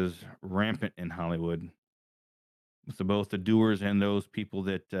is rampant in Hollywood. So both the doers and those people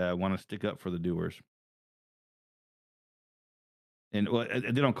that want to stick up for the doers. And well,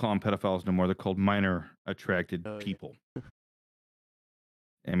 they don't call them pedophiles no more. They're called minor attracted oh yeah, people.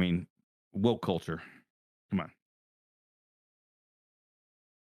 I mean, woke culture. Come on.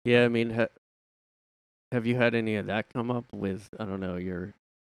 yeah. I mean, have you had any of that come up with I don't know your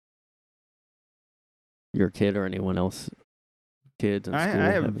kid or anyone else kids in I, I school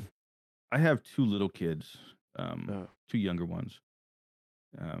have having? I have two little kids, Oh, two younger ones,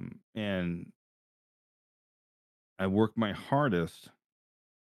 and I work my hardest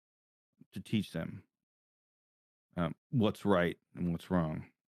to teach them what's right and what's wrong.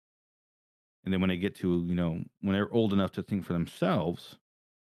 And then when they get to when they're old enough to think for themselves,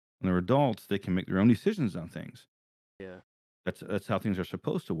 when they're adults, they can make their own decisions on things. yeah, That's how things are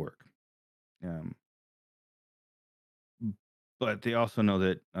supposed to work. Um, but they also know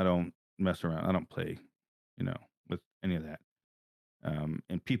that I don't mess around. I don't play, you know, with any of that.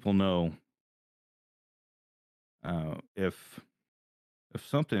 And people know if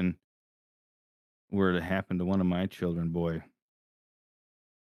something were to happen to one of my children, boy,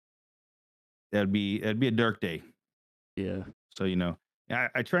 that'd be a dark day. yeah, So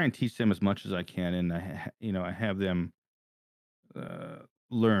I try and teach them as much as I can, and I have them uh,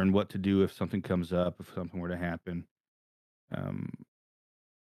 learn what to do if something comes up, if something were to happen. Um,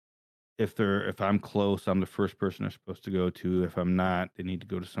 if I'm close, I'm the first person they're supposed to go to. If I'm not, they need to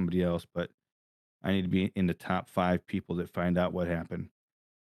go to somebody else. But I need to be in the top 5 people that find out what happened.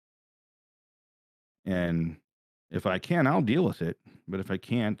 And if I can, I'll deal with it. But if I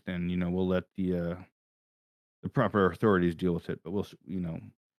can't, then we'll let the proper authorities deal with it. But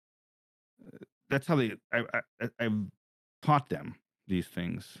that's how I've taught them these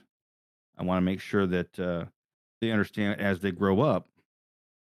things. I want to make sure that they understand as they grow up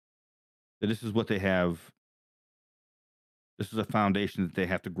that this is what they have. This is a foundation that they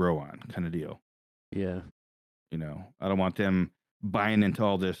have to grow on, kind of deal. yeah. I don't want them buying into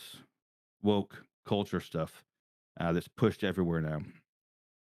all this woke culture stuff that's pushed everywhere now.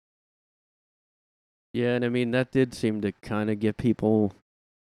 Yeah, and I mean that did seem to kind of get people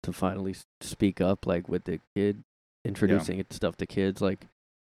to finally speak up, like with the kid Yeah. introducing it stuff to kids, like.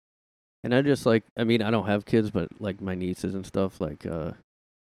 And I just like, I mean, I don't have kids, but like my nieces and stuff, like,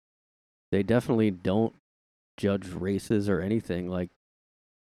 they definitely don't judge races or anything, like,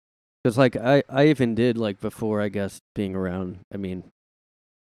 because like I even did like before, I guess, being around. I mean,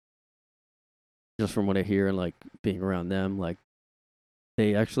 just from what I hear and like being around them, like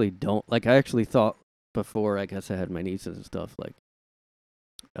they actually don't like. I actually thought before, I guess I had my nieces and stuff, like,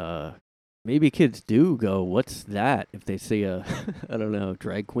 uh, maybe kids do go, "What's that?" If they see a, I don't know,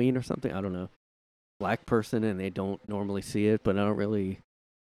 drag queen or something. I don't know, black person, and they don't normally see it, but I don't really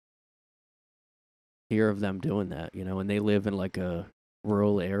hear of them doing that, and they live in like a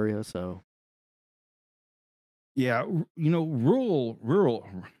rural area, so Yeah, rural.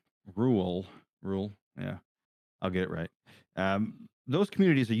 Yeah, I'll get it right. Those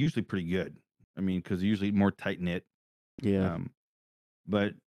communities are usually pretty good. I mean, because they're usually more tight knit. yeah, Um,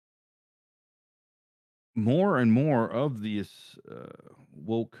 but more and more of these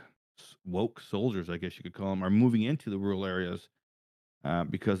woke soldiers, I guess you could call them, are moving into the rural areas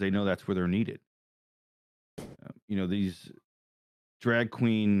because they know that's where they're needed. These drag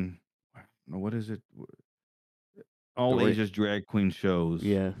queen, what is it? All story, ages drag queen shows.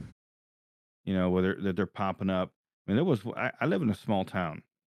 yeah, Whether that they're popping up. I mean, I live in a small town,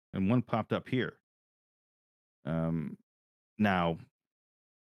 and one popped up here. Um, Now,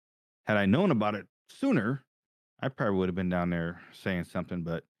 had I known about it sooner, I probably would have been down there saying something,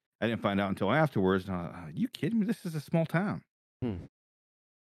 but I didn't find out until afterwards. And are you kidding me? This is a small town. hmm.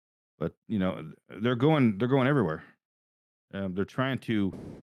 But they're going everywhere. They're trying to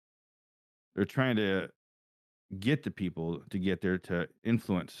get the people to get there to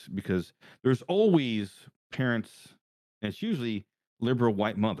influence because there's always parents, and it's usually liberal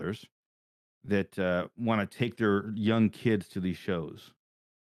white mothers that want to take their young kids to these shows,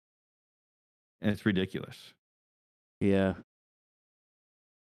 and it's ridiculous. Yeah,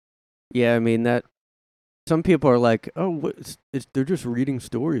 yeah, I mean that some people are like, oh, they're just reading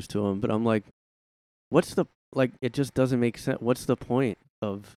stories to them, but I'm like, what's the, like, it just doesn't make sense. What's the point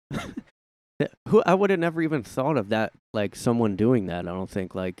of who? I would have never even thought of that, like someone doing that. I don't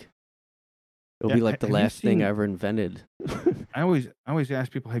think, like, it'll Yeah, be like the have you last thing I seen? ever invented. I always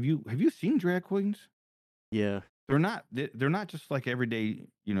ask people, have you seen drag queens? Yeah, They're not just like everyday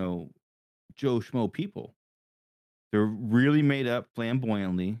Joe Schmo people. They're really made up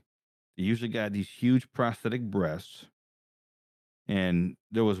flamboyantly. They usually got these huge prosthetic breasts. And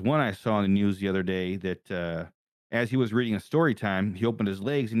there was one I saw in the news the other day that as he was reading a story time, he opened his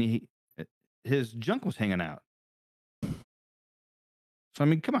legs and his junk was hanging out. So I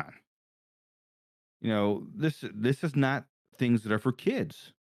mean, come on. This is not things that are for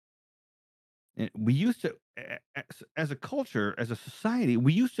kids. And we used to, as a culture, as a society,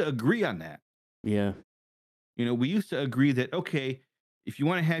 we used to agree on that. yeah, We used to agree that okay, if you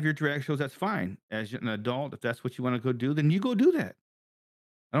want to have your drag shows, that's fine. As an adult, if that's what you want to go do, then you go do that.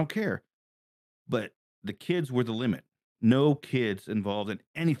 I don't care. But the kids were the limit. No kids involved in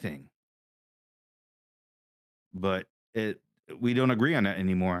anything. But we don't agree on that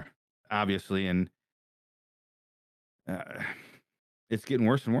anymore, obviously, and uh, it's getting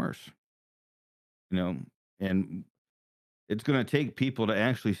worse and worse. You know, and it's going to take people to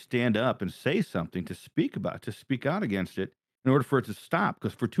actually stand up and say something to speak out against it in order for it to stop.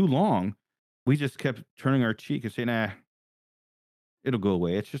 Because for too long, we just kept turning our cheek and saying, "Nah, it'll go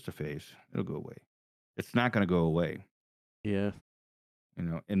away. It's just a phase. It'll go away." It's not going to go away. yeah,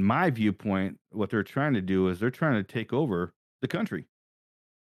 In my viewpoint, what they're trying to do is they're trying to take over the country,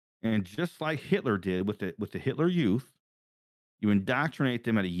 and just like Hitler did with the Hitler Youth, you indoctrinate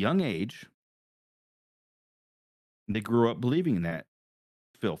them at a young age. And they grew up believing in that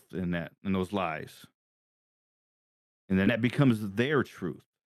filth, in those lies, and then that becomes their truth.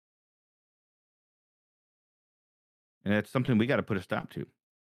 And that's something we got to put a stop to.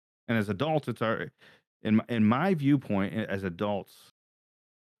 And as adults, in my viewpoint, as adults,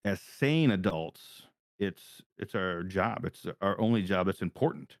 as sane adults, it's our job. It's our only job that's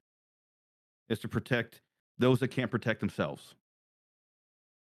important is to protect those that can't protect themselves.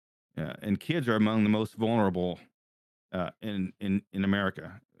 And kids are among the most vulnerable in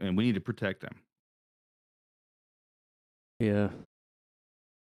America, and we need to protect them. yeah.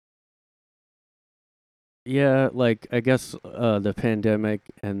 Yeah, like I guess the pandemic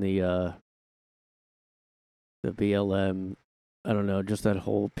and the BLM, I don't know, just that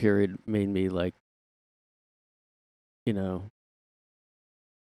whole period made me like, you know,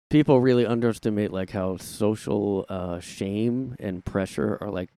 people really underestimate like how social shame and pressure are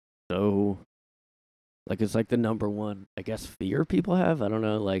like so Like it's like the number one, I guess, fear people have. I don't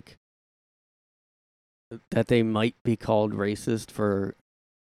know, like that they might be called racist for.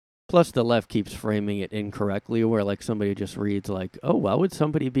 Plus, the left keeps framing it incorrectly, where like somebody just reads like, "Oh, why would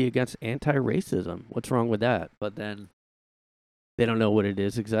somebody be against anti-racism? What's wrong with that?" But then they don't know what it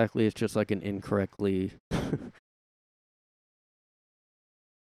is exactly. It's just like an incorrectly.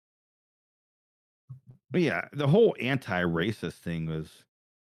 But yeah, the whole anti-racist thing was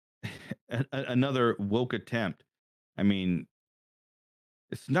another woke attempt. I mean,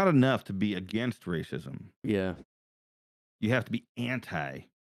 it's not enough to be against racism. Yeah, You have to be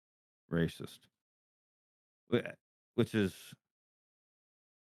anti-racist, which is,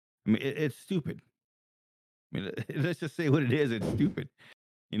 I mean, it's stupid. I mean, let's just say what it is. It's stupid.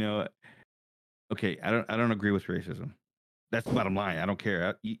 You know, okay, I don't agree with racism. That's the bottom line. I don't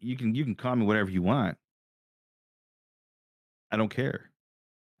care. You can call me whatever you want. I don't care.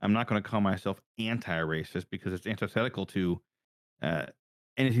 I'm not going to call myself anti-racist because it's antithetical to uh,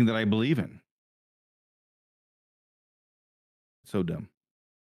 anything that I believe in. So dumb.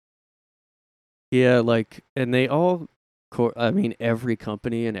 yeah, like, and they all. I mean, every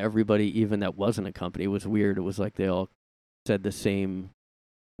company and everybody, even that wasn't a company, was weird. It was like they all said the same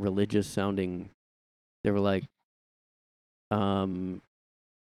religious sounding. They were like, I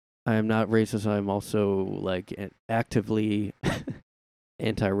am not racist. I'm also like actively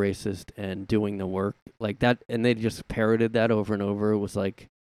anti-racist and doing the work like that. And they just parroted that over and over. It was like,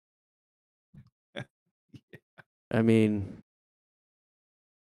 I mean,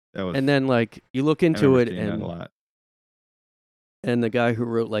 That was. and then like you look I into remember it, seeing that a lot. and the guy who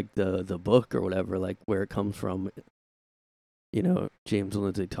wrote like the book or whatever, like where it comes from, James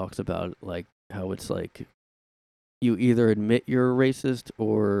Lindsay talks about like how it's like you either admit you're a racist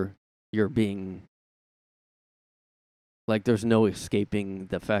or you're being like there's no escaping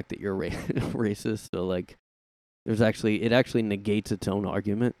the fact that you're racist. So like it actually negates its own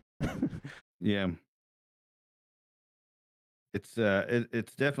argument. Yeah, it's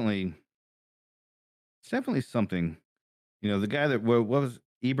definitely something. The guy that what was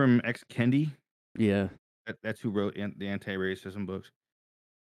Ibram X Kendi? Yeah. That's who wrote the anti-racism books.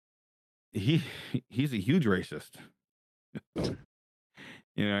 He he's a huge racist.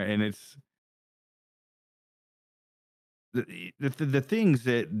 And it's the things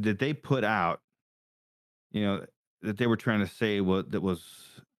that they put out. You know that they were trying to say what that was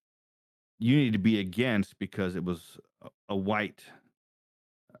you need to be against because it was a white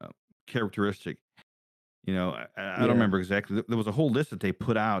uh, characteristic. I don't Yeah. remember exactly. There was a whole list that they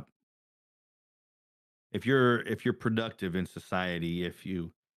put out. If you're productive in society, if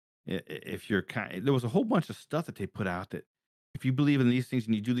you're kind, there was a whole bunch of stuff that they put out that if you believe in these things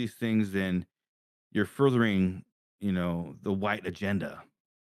and you do these things, then you're furthering, the white agenda. I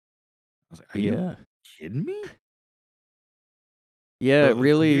was like, are you Yeah. kidding me? Yeah, it So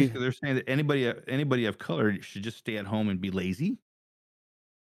really. basically, they're saying that anybody of color should just stay at home and be lazy.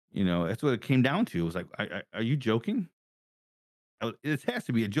 That's what it came down to. It was like, are you joking? It has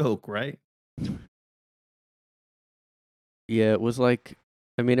to be a joke, right? Yeah, it was like,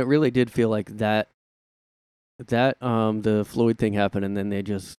 I mean, it really did feel like that the Floyd thing happened, and then they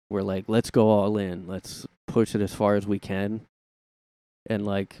just were like, let's go all in, let's push it as far as we can. And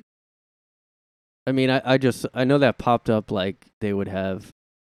like, I mean, I know that popped up like they would have,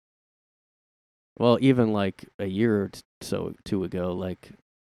 well, even like a year or so two ago, like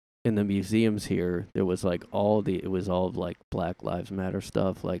in the museums here, there was like it was all like Black Lives Matter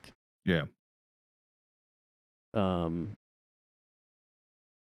stuff, like Yeah. um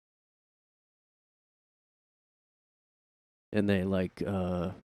and they like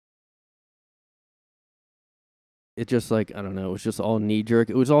it just like, I don't know, it was just all knee jerk.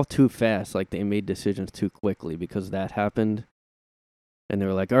 It was all too fast. Like they made decisions too quickly because that happened, and they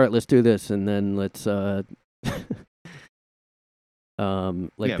were like, "All right, let's do this," and then let's like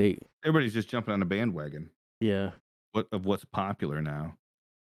Yeah. they Everybody's just jumping on a bandwagon. yeah Of what's popular now,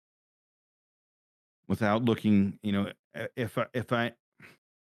 without looking. I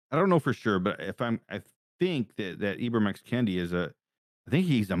don't know for sure, but I think that Ibram X Kendi I think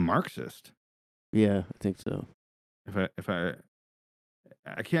he's a Marxist. yeah, I think so. I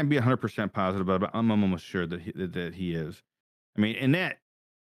can't be 100% positive about it, but I'm almost sure that he is. I mean, and that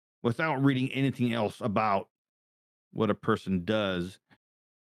without reading anything else about what a person does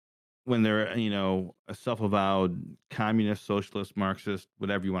when they're, a self-avowed communist, socialist, Marxist,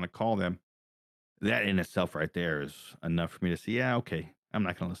 whatever you want to call them, that in itself right there is enough for me to say, yeah, okay, I'm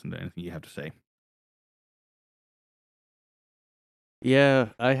not going to listen to anything you have to say. Yeah,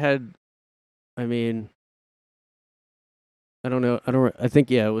 I mean, I don't know. I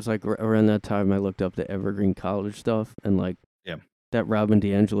think yeah, it was like around that time I looked up the Evergreen College stuff, and like Yeah. that Robin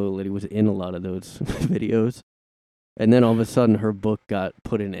DiAngelo lady was in a lot of those videos. And then all of a sudden, her book got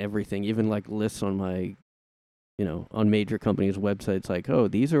put in everything, even like lists on my, on major companies' websites, like, oh,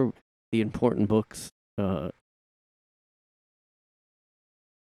 these are the important books.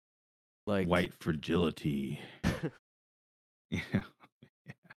 Like, White fragility. Yeah.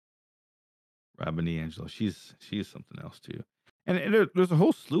 Robin DiAngelo. She's something else too. And there's a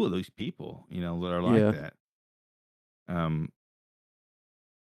whole slew of these people, that are like yeah, that. Um,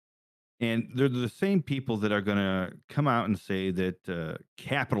 and they're the same people that are going to come out and say that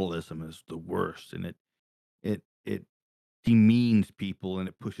capitalism is the worst, and it demeans people and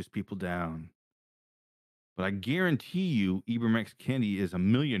it pushes people down. But I guarantee you, Ibram X. Kendi is a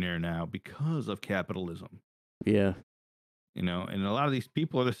millionaire now because of capitalism. yeah, And a lot of these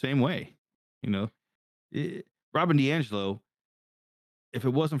people are the same way. You know, Robin DiAngelo, if it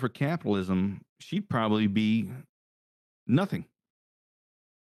wasn't for capitalism, she'd probably be nothing.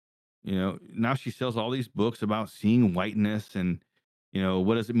 Now she sells all these books about seeing whiteness and,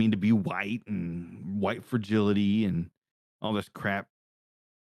 what does it mean to be white and white fragility and all this crap.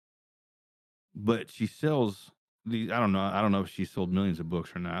 But she sells these. I don't know if she sold millions of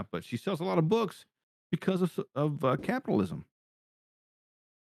books or not, but she sells a lot of books because of capitalism.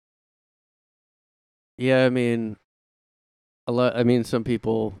 yeah. I mean, a lot. I mean, some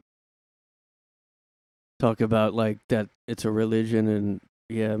people talk about like that it's a religion, and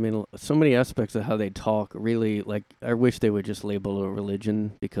yeah, I mean, so many aspects of how they talk. Really, like, I wish they would just label it a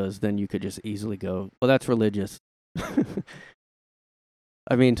religion, because then you could just easily go, well, that's religious.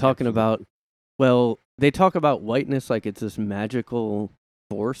 I mean, talking about, Absolutely. well, they talk about whiteness like it's this magical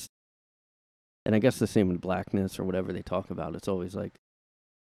force. And I guess the same with blackness or whatever they talk about. It's always like,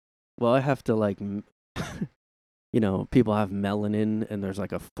 well, I have to like, people have melanin and there's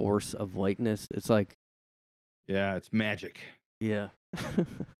like a force of whiteness. It's like, Yeah, it's magic. yeah.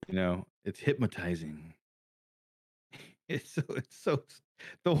 It's hypnotizing. It's so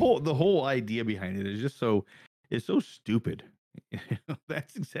the whole idea behind it is just it's so stupid.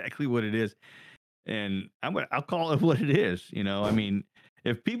 That's exactly what it is. And I'll call it what it is. I mean,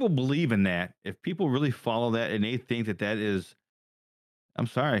 if people believe in that, if people really follow that and they think that that is, I'm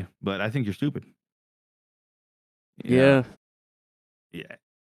sorry, but I think you're stupid. You know, Yeah. yeah.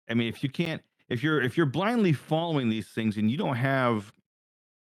 I mean, if you're blindly following these things and you don't have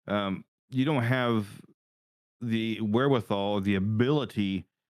the wherewithal, the ability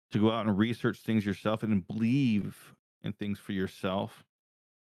to go out and research things yourself and believe in things for yourself,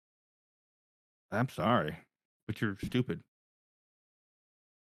 I'm sorry, but you're stupid.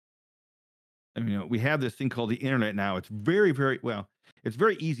 I mean, we have this thing called the internet now. It's very, very well. It's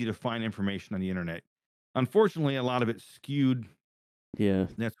very easy to find information on the internet. Unfortunately, a lot of it's skewed. Yeah.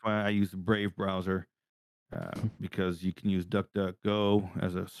 That's why I use the Brave browser because you can use DuckDuckGo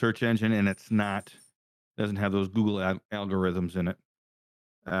as a search engine, and doesn't have those Google algorithms in it.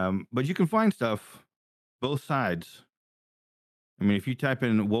 But you can find stuff both sides. I mean, if you type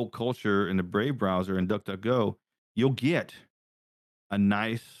in woke culture in the Brave browser and DuckDuckGo, you'll get a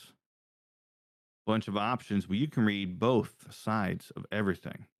nice bunch of options where you can read both sides of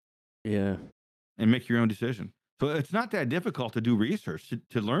everything Yeah. and make your own decision. So it's not that difficult to do research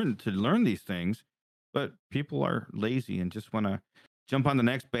to learn these things, but people are lazy and just want to jump on the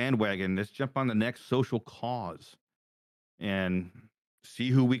next bandwagon. Let's jump on the next social cause and see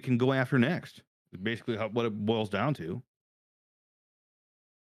who we can go after next. It's basically what it boils down to.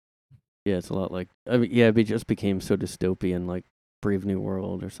 Yeah. It's a lot like, I mean, yeah, it just became so dystopian, like Brave New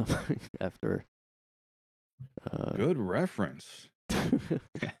World or something after. Good reference.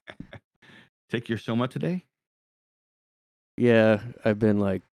 Take your Soma today. Yeah. I've been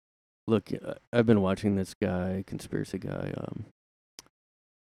like, I've been watching this guy, conspiracy guy.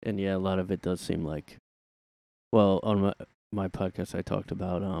 And yeah, a lot of it does seem like, well, on my podcast, I talked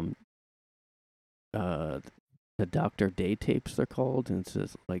about, uh, the Dr. Day tapes, they're called. And it's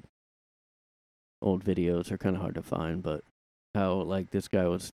just like old videos are kind of hard to find, but how like this guy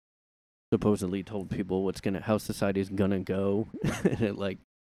was supposedly told people how society's gonna go, and it like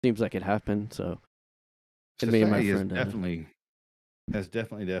seems like it happened. So, and me and my Society friend, has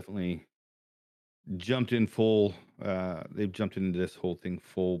definitely jumped in full. They've jumped into this whole thing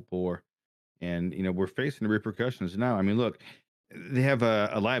full bore, and we're facing the repercussions now. I mean, look, they have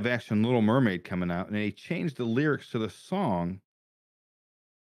a live action Little Mermaid coming out, and they changed the lyrics to the song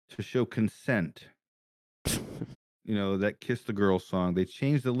to show consent. That "Kiss the Girl" song. They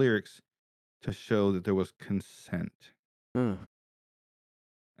changed the lyrics to show that there was consent. huh,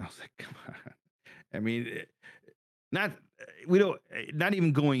 I was like, come on. I mean, not we don't not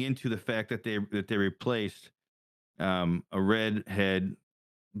even going into the fact that they replaced a redhead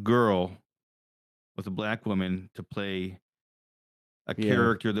girl with a black woman to play a Yeah.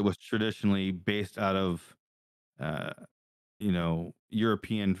 character that was traditionally based out of uh,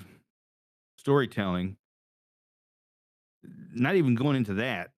 European storytelling. Not even going into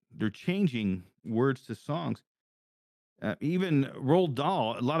that, they're changing words to songs. Even Roald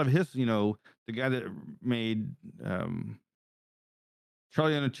Dahl, a lot of his, the guy that made um,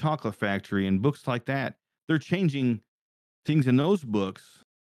 Charlie and the Chocolate Factory and books like that, they're changing things in those books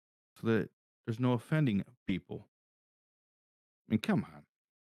so that there's no offending people. I mean, come on.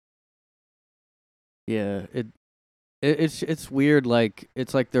 Yeah. It's weird. Like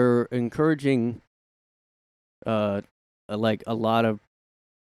it's like they're encouraging like a lot of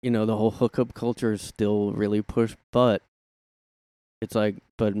the whole hookup culture is still really pushed, but it's like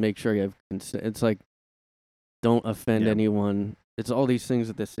but make sure you have it's like don't offend Yeah, anyone. It's all these things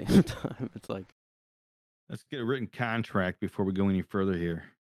at the same time. It's like let's get a written contract before we go any further here.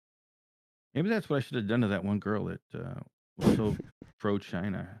 Maybe that's what I should have done to that one girl that was so pro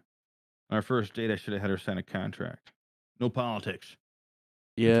China. On our first date, I should have had her sign a contract. No politics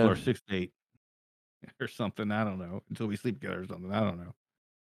until yeah. our sixth date or something. I don't know. Until we sleep together or something. I don't know.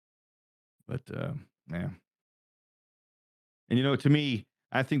 But yeah. And to me,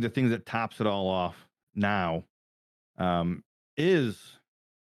 I think the thing that tops it all off now um, is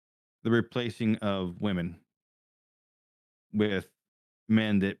the replacing of women with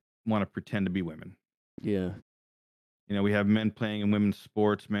men that want to pretend to be women. Yeah. We have men playing in women's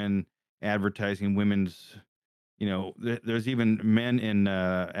sports, men advertising women's. There's even men in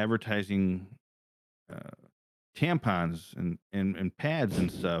advertising uh, tampons and pads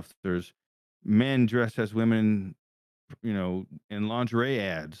and stuff. There's men dressed as women, in lingerie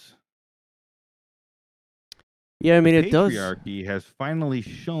ads. Yeah, I The mean it does. patriarchy has finally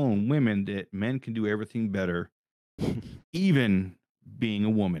shown women that men can do everything better, even being a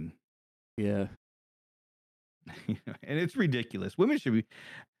woman. Yeah. And it's ridiculous. Women should be.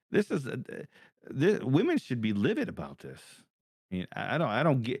 This is women should be livid about this. I mean, I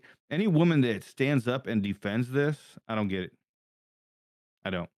don't get any woman that stands up and defends this. I don't get it. I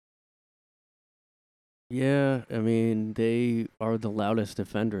don't. Yeah, I mean, they are the loudest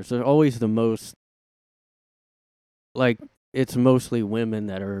defenders. They're always the most like it's mostly women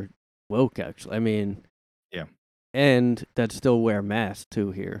that are woke actually. I mean, Yeah. and that still wear masks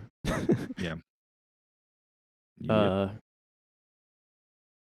too here. Yeah. Yep. uh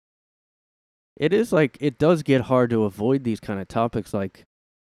it is like it does get hard to avoid these kind of topics like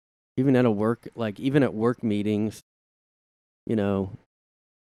even at a work like even at work meetings, you know,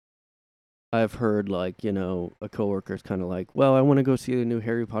 I've heard like, a coworker's kind of like, "Well, I want to go see the new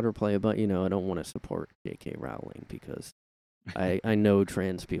Harry Potter play, but I don't want to support J.K. Rowling because I know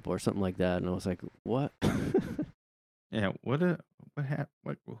trans people or something like that." And I was like, "What?" Yeah.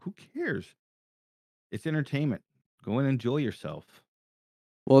 Who cares? It's entertainment. Go and enjoy yourself.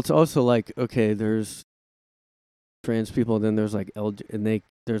 Well, it's also like, okay, there's trans people, then there's like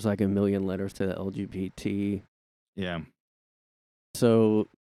there's like a million letters to the LGBT. Yeah. So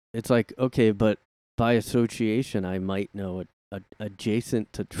it's like, okay, but by association, I might know a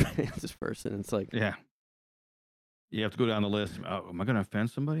adjacent to trans person. It's like, Yeah. You have to go down the list. Oh, am I going to offend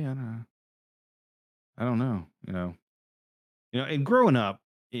somebody? I don't know. And growing up,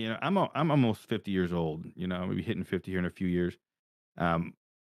 I'm almost 50 years old. Maybe hitting 50 here in a few years. Um,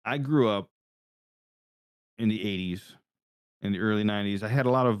 I grew up in the 80s, in the early 90s. I had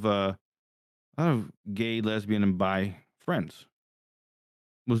a lot of gay, lesbian, and bi friends.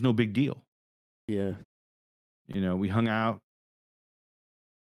 It was no big deal. yeah, We hung out.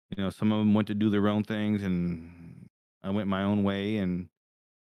 Some of them went to do their own things, and I went my own way,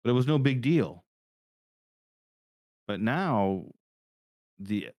 but it was no big deal. But now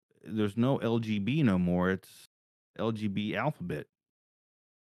the there's no LGB no more. It's LGB alphabet,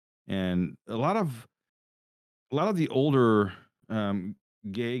 and a lot of the older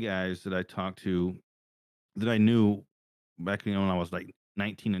gay guys that I talked to that I knew back when I was like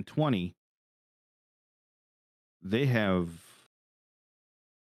 19 and 20, they have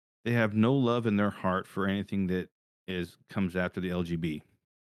they have no love in their heart for anything that is comes after the LGB.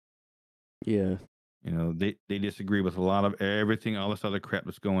 yeah. They disagree with a lot of everything, all this other crap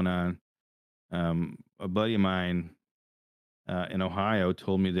that's going on. A buddy of mine in Ohio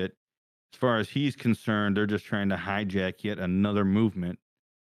told me that as far as he's concerned, they're just trying to hijack yet another movement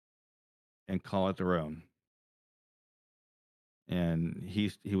and call it their own. And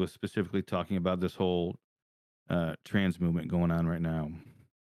he was specifically talking about this whole trans movement going on right now.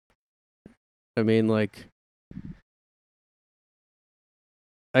 I mean, like,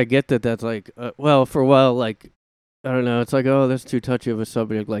 I get that that's like, well, for a while, like, I don't know, it's like, oh, that's too touchy of a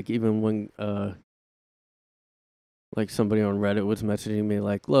subject. Like, even when, like, somebody on Reddit was messaging me,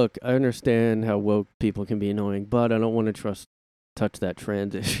 like, look, I understand how woke people can be annoying, but I don't want to touch that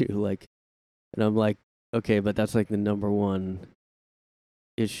trans issue. Like, and I'm like, okay, but that's like the number one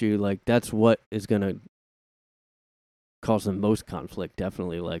issue. Like, that's what is going to cause the most conflict,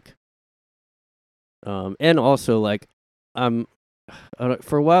 definitely. Like, and also, like, I'm,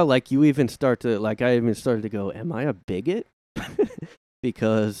 for a while, like, you even start to, like, I even started to go, am I a bigot?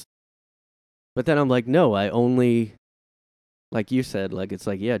 Because, but then I'm like, no, I only, like you said, like, it's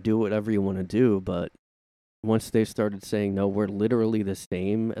like, yeah, do whatever you want to do. But once they started saying, no, we're literally the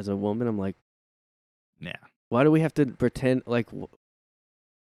same as a woman, I'm like, Yeah. why do we have to pretend? Like,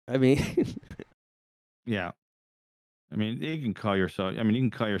 I mean, Yeah. I mean, you can call yourself. I mean, you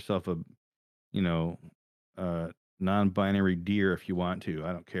can call yourself a, you know, non-binary deer if you want to.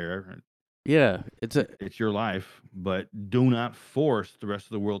 I don't care. yeah, it's a, It's your life, but do not force the rest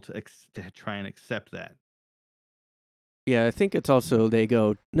of the world to try and accept that. yeah, I think it's You know? also, they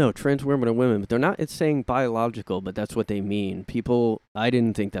go, no, trans women are women, but they're not, it's saying biological, but that's what they mean. People, I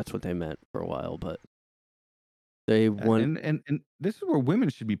didn't think that's what they meant for a while, but they want, And this is where women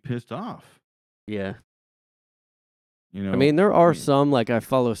should be pissed off. yeah. You I know, mean, there I are mean, some, like, I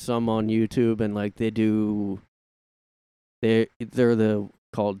follow some on YouTube, and like they're the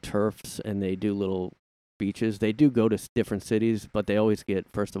called turfs, and they do little beaches. They do go to different cities, but they always get,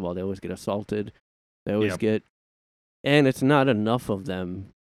 first of all, they always get assaulted. They always yeah, get, and it's not enough of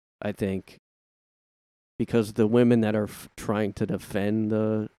them, I think, because the women that are trying to defend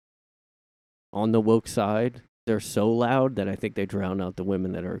the on the woke side, they're so loud that I think they drown out the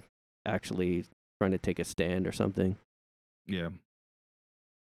women that are actually trying to take a stand or something. yeah,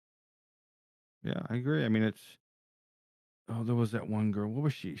 yeah. I agree. I mean, it's there was that one girl. What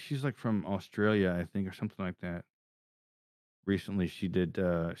was she? She's like from Australia, I think, or something like that. Recently, she did.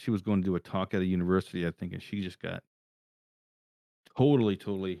 She was going to do a talk at a university, I think, and she just got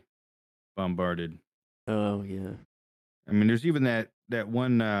totally bombarded. Oh yeah, I mean, there's even that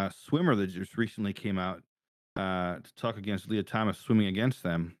one swimmer that just recently came out to talk against Leah Thomas swimming against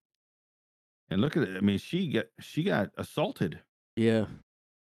them. And look at it. I mean, she got assaulted. yeah,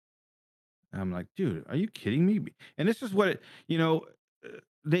 And I'm like, dude, are you kidding me? And this is what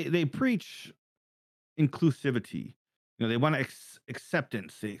they preach inclusivity. You know, they want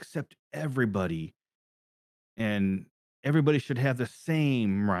acceptance. They accept everybody, and everybody should have the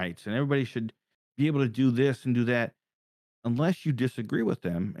same rights, and everybody should be able to do this and do that, unless you disagree with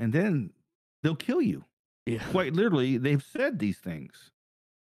them, and then they'll kill you. yeah, Quite literally, they've said these things.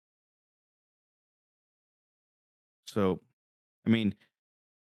 So, I mean,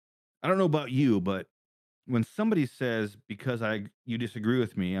 I don't know about you, but when somebody says because you disagree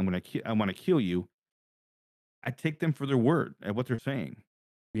with me, I want to kill you, I take them for their word at what they're saying.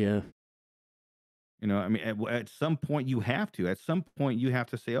 yeah. You know, I mean, at some point you have to. At some point you have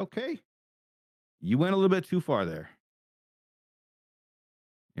to say, okay, you went a little bit too far there.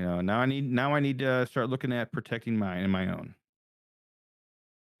 You know, now I need to start looking at protecting mine and my own,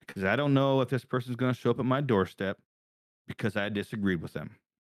 because I don't know if this person's going to show up at my doorstep because I disagreed with them.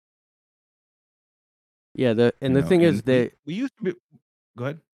 Yeah, and You the know, thing and is, we used to be. Go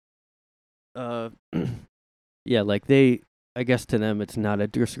ahead. uh, yeah, like they, I guess to them it's not a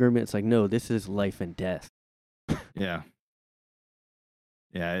disagreement. It's like, no, this is life and death. Yeah,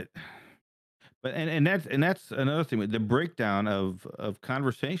 yeah. But and that's another thing, the breakdown of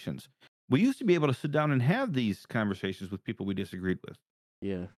conversations. We used to be able to sit down and have these conversations with people we disagreed with.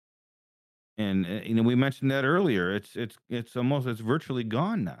 Yeah, And we mentioned that earlier. It's virtually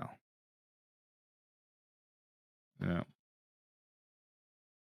gone now. You know,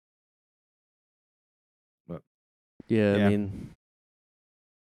 but yeah. I yeah, mean,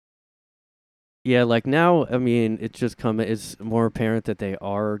 yeah, like now, I mean, it's more apparent that they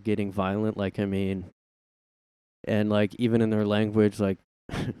are getting violent. Like, I mean, and like even in their language, like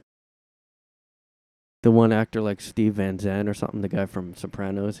the one actor, like Steve Van Zandt or something, the guy from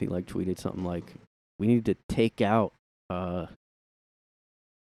Sopranos, he like tweeted something like, "We need to take out."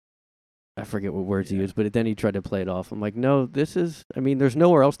 I forget what words he yeah, used, but then he tried to play it off. I'm like, no, this is. I mean, there's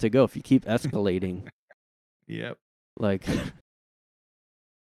nowhere else to go if you keep escalating. yep, Like,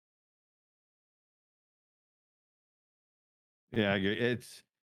 yeah. I agree. It's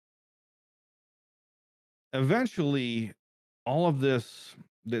eventually all of this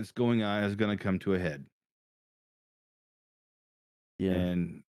that's going on is going to come to a head, yeah,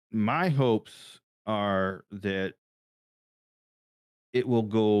 and my hopes are that it will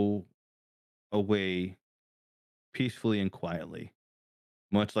go away peacefully and quietly.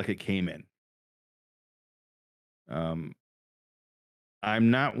 much like it came in. Um, I'm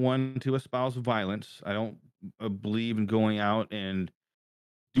not one to espouse violence. I don't believe in going out and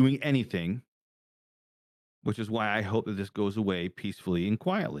doing anything, which is why I hope that this goes away peacefully and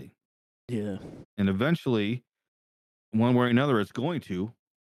quietly. Yeah. And eventually, one way or another, it's going to.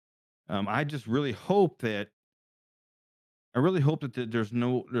 I just really hope that there's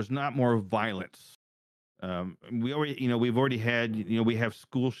not more violence. We've already had, we have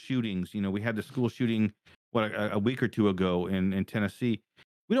school shootings. We had the school shooting a week or two ago in Tennessee.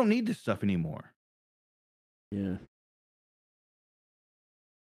 We don't need this stuff anymore. Yeah.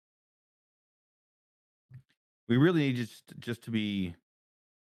 We really need just to be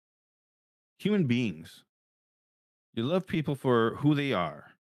human beings. You love people for who they are.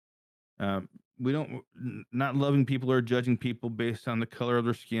 Um, we don't not loving people or judging people based on the color of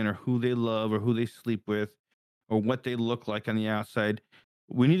their skin or who they love or who they sleep with or what they look like on the outside.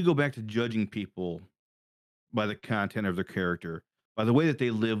 We need to go back to judging people by the content of their character, by the way that they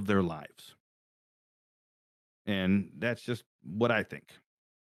live their lives. And that's just what I think.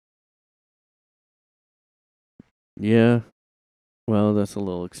 Yeah. Well, that's a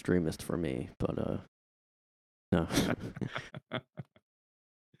little extremist for me, but no.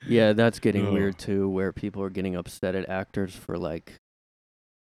 Yeah, that's getting Oh, weird too, where people are getting upset at actors for like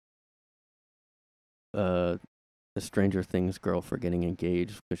the Stranger Things girl for getting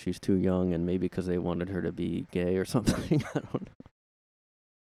engaged because she's too young, and maybe because they wanted her to be gay or something. I don't know.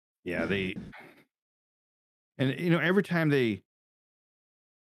 yeah, and every time they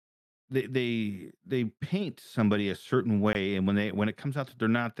paint somebody a certain way, and when it comes out that they're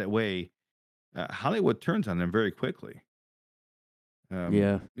not that way, Hollywood turns on them very quickly.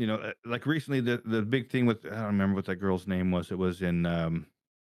 Yeah. Like recently, the big thing with, I don't remember what that girl's name was. It was in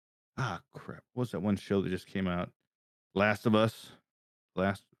crap. What was that one show that just came out? Last of Us,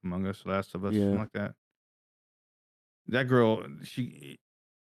 Last Among Us, Last of Us, something Yeah. like that. That girl,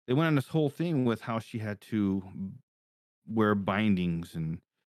 they went on this whole thing with how she had to wear bindings and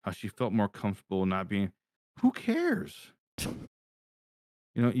how she felt more comfortable not being. Who cares?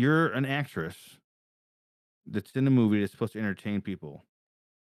 You're an actress that's in a movie that's supposed to entertain people.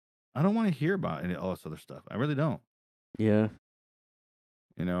 I don't want to hear about all this other stuff. I really don't. Yeah.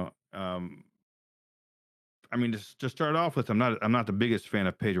 You know, I mean, just to start off with, I'm not the biggest fan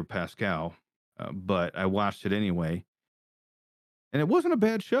of Pedro Pascal, but I watched it anyway, and it wasn't a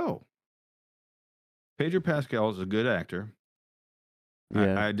bad show. Pedro Pascal is a good actor.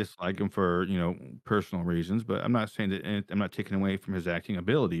 Yeah. I dislike him for personal reasons, but I'm not saying that I'm not taking away from his acting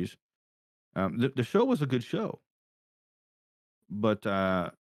abilities. The show was a good show, but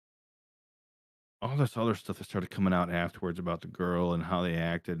all this other stuff that started coming out afterwards about the girl and how they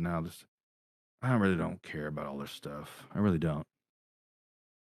acted and how this, I really don't care about all this stuff. I really don't.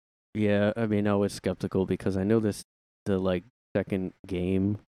 Yeah. I mean, I was skeptical because I know the like second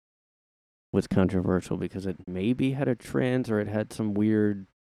game was controversial because it maybe had a trans or it had some weird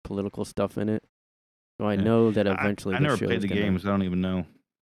political stuff in it. So I Yeah. know that I, eventually I the never show played is the gonna. games. I don't even know.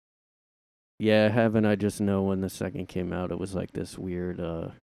 Yeah, I haven't. I just know when the second came out, it was like this weird.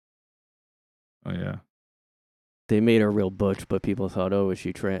 Oh yeah. They made her real butch, but people thought, oh, is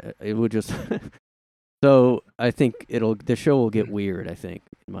she trans? It would just. So I think the show will get weird. I think,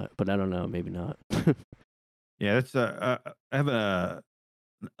 but I don't know. Maybe not. Yeah, that's I have an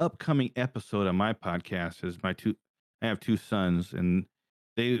upcoming episode on my podcast. Is my two I have two sons, and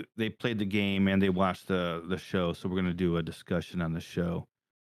they played the game and they watched the show. So we're gonna do a discussion on the show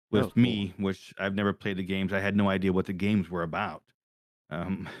Oh, with cool. me, which I've never played the games. I had no idea what the games were about.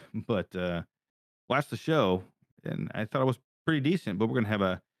 But watched the show, and I thought it was pretty decent. But we're gonna have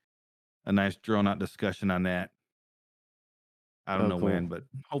a nice drawn out discussion on that. I don't Oh, know cool. when, but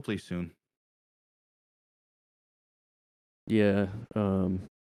hopefully soon. Yeah.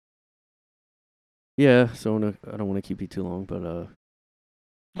 Yeah. So I don't want to keep you too long, but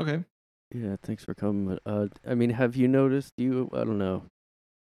Okay. yeah. Thanks for coming. But I mean, have you noticed? I don't know.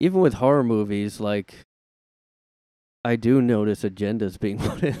 Even with horror movies, like I do notice agendas being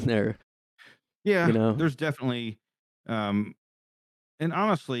put in there. Yeah, You know. there's definitely, um, and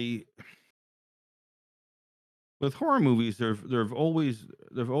honestly, with horror movies, there've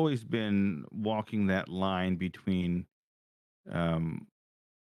always been walking that line between um,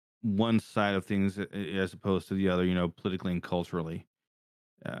 one side of things as opposed to the other. Politically and culturally.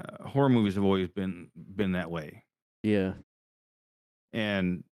 Horror movies have always been that way, Yeah.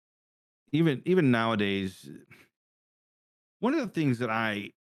 and even nowadays, one of the things that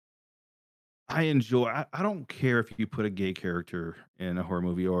I enjoy. I don't care if you put a gay character in a horror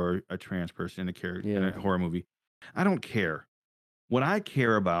movie or a trans person in a character in Yeah. a horror movie. I don't care. What I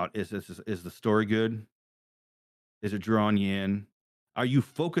care about is is the story good? Is it drawing you in? Are you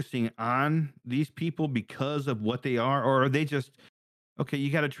focusing on these people because of what they are, or are they just okay? You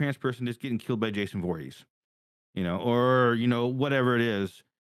got a trans person just getting killed by Jason Voorhees, or whatever it is.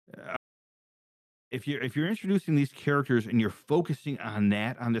 Uh, if you're introducing these characters and you're focusing on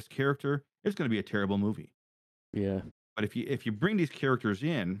this character, it's going to be a terrible movie. Yeah. But if you bring these characters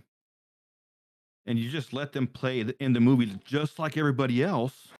in and you just let them play in the movie just like everybody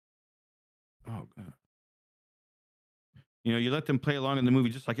else, oh god, you let them play along in the movie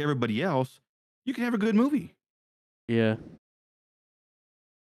just like everybody else, you can have a good movie. Yeah.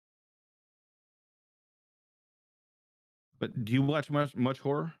 But do you watch much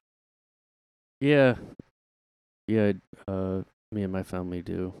horror? Yeah. Yeah. Me and my family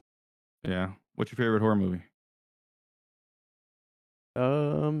do. Yeah. What's your favorite horror movie?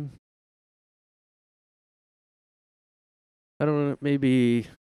 Um, I don't know. Maybe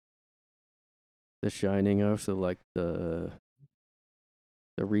The Shining. I also like the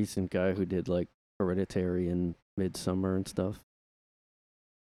recent guy who did like Hereditary and Midsummer and stuff.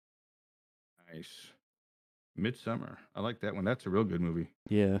 Nice. Midsummer. I like that one. That's a real good movie.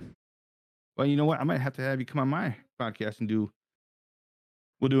 Yeah. Well, you know what? I might have to have you come on my podcast and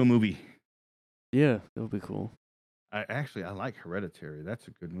we'll do a movie. Yeah, that would be cool. I like Hereditary. That's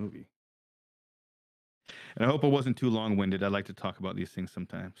a good movie. And I hope I wasn't too long-winded. I like to talk about these things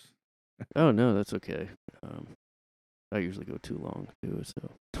sometimes. Oh no, that's okay. I usually go too long too,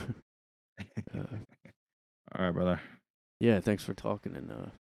 so. All right, brother. Yeah, thanks for talking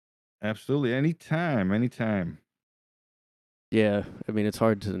and Absolutely. Anytime. yeah, I mean it's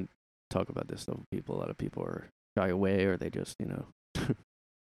hard to talk about this stuff with people. A lot of people are shy away or they just,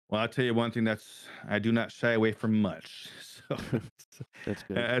 Well, I'll tell you one thing, I do not shy away from much. So that's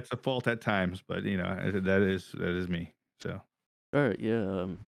good. that's a fault at times, but that is me. So All right, yeah,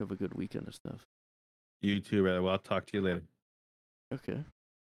 have a good weekend and stuff. you too, brother. Well, I'll talk to you later. Okay.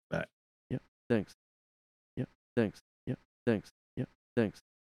 Bye. Yep. Thanks. Yep. Thanks. Yep. Thanks. Yep. Thanks.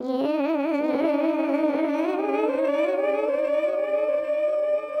 Yeah.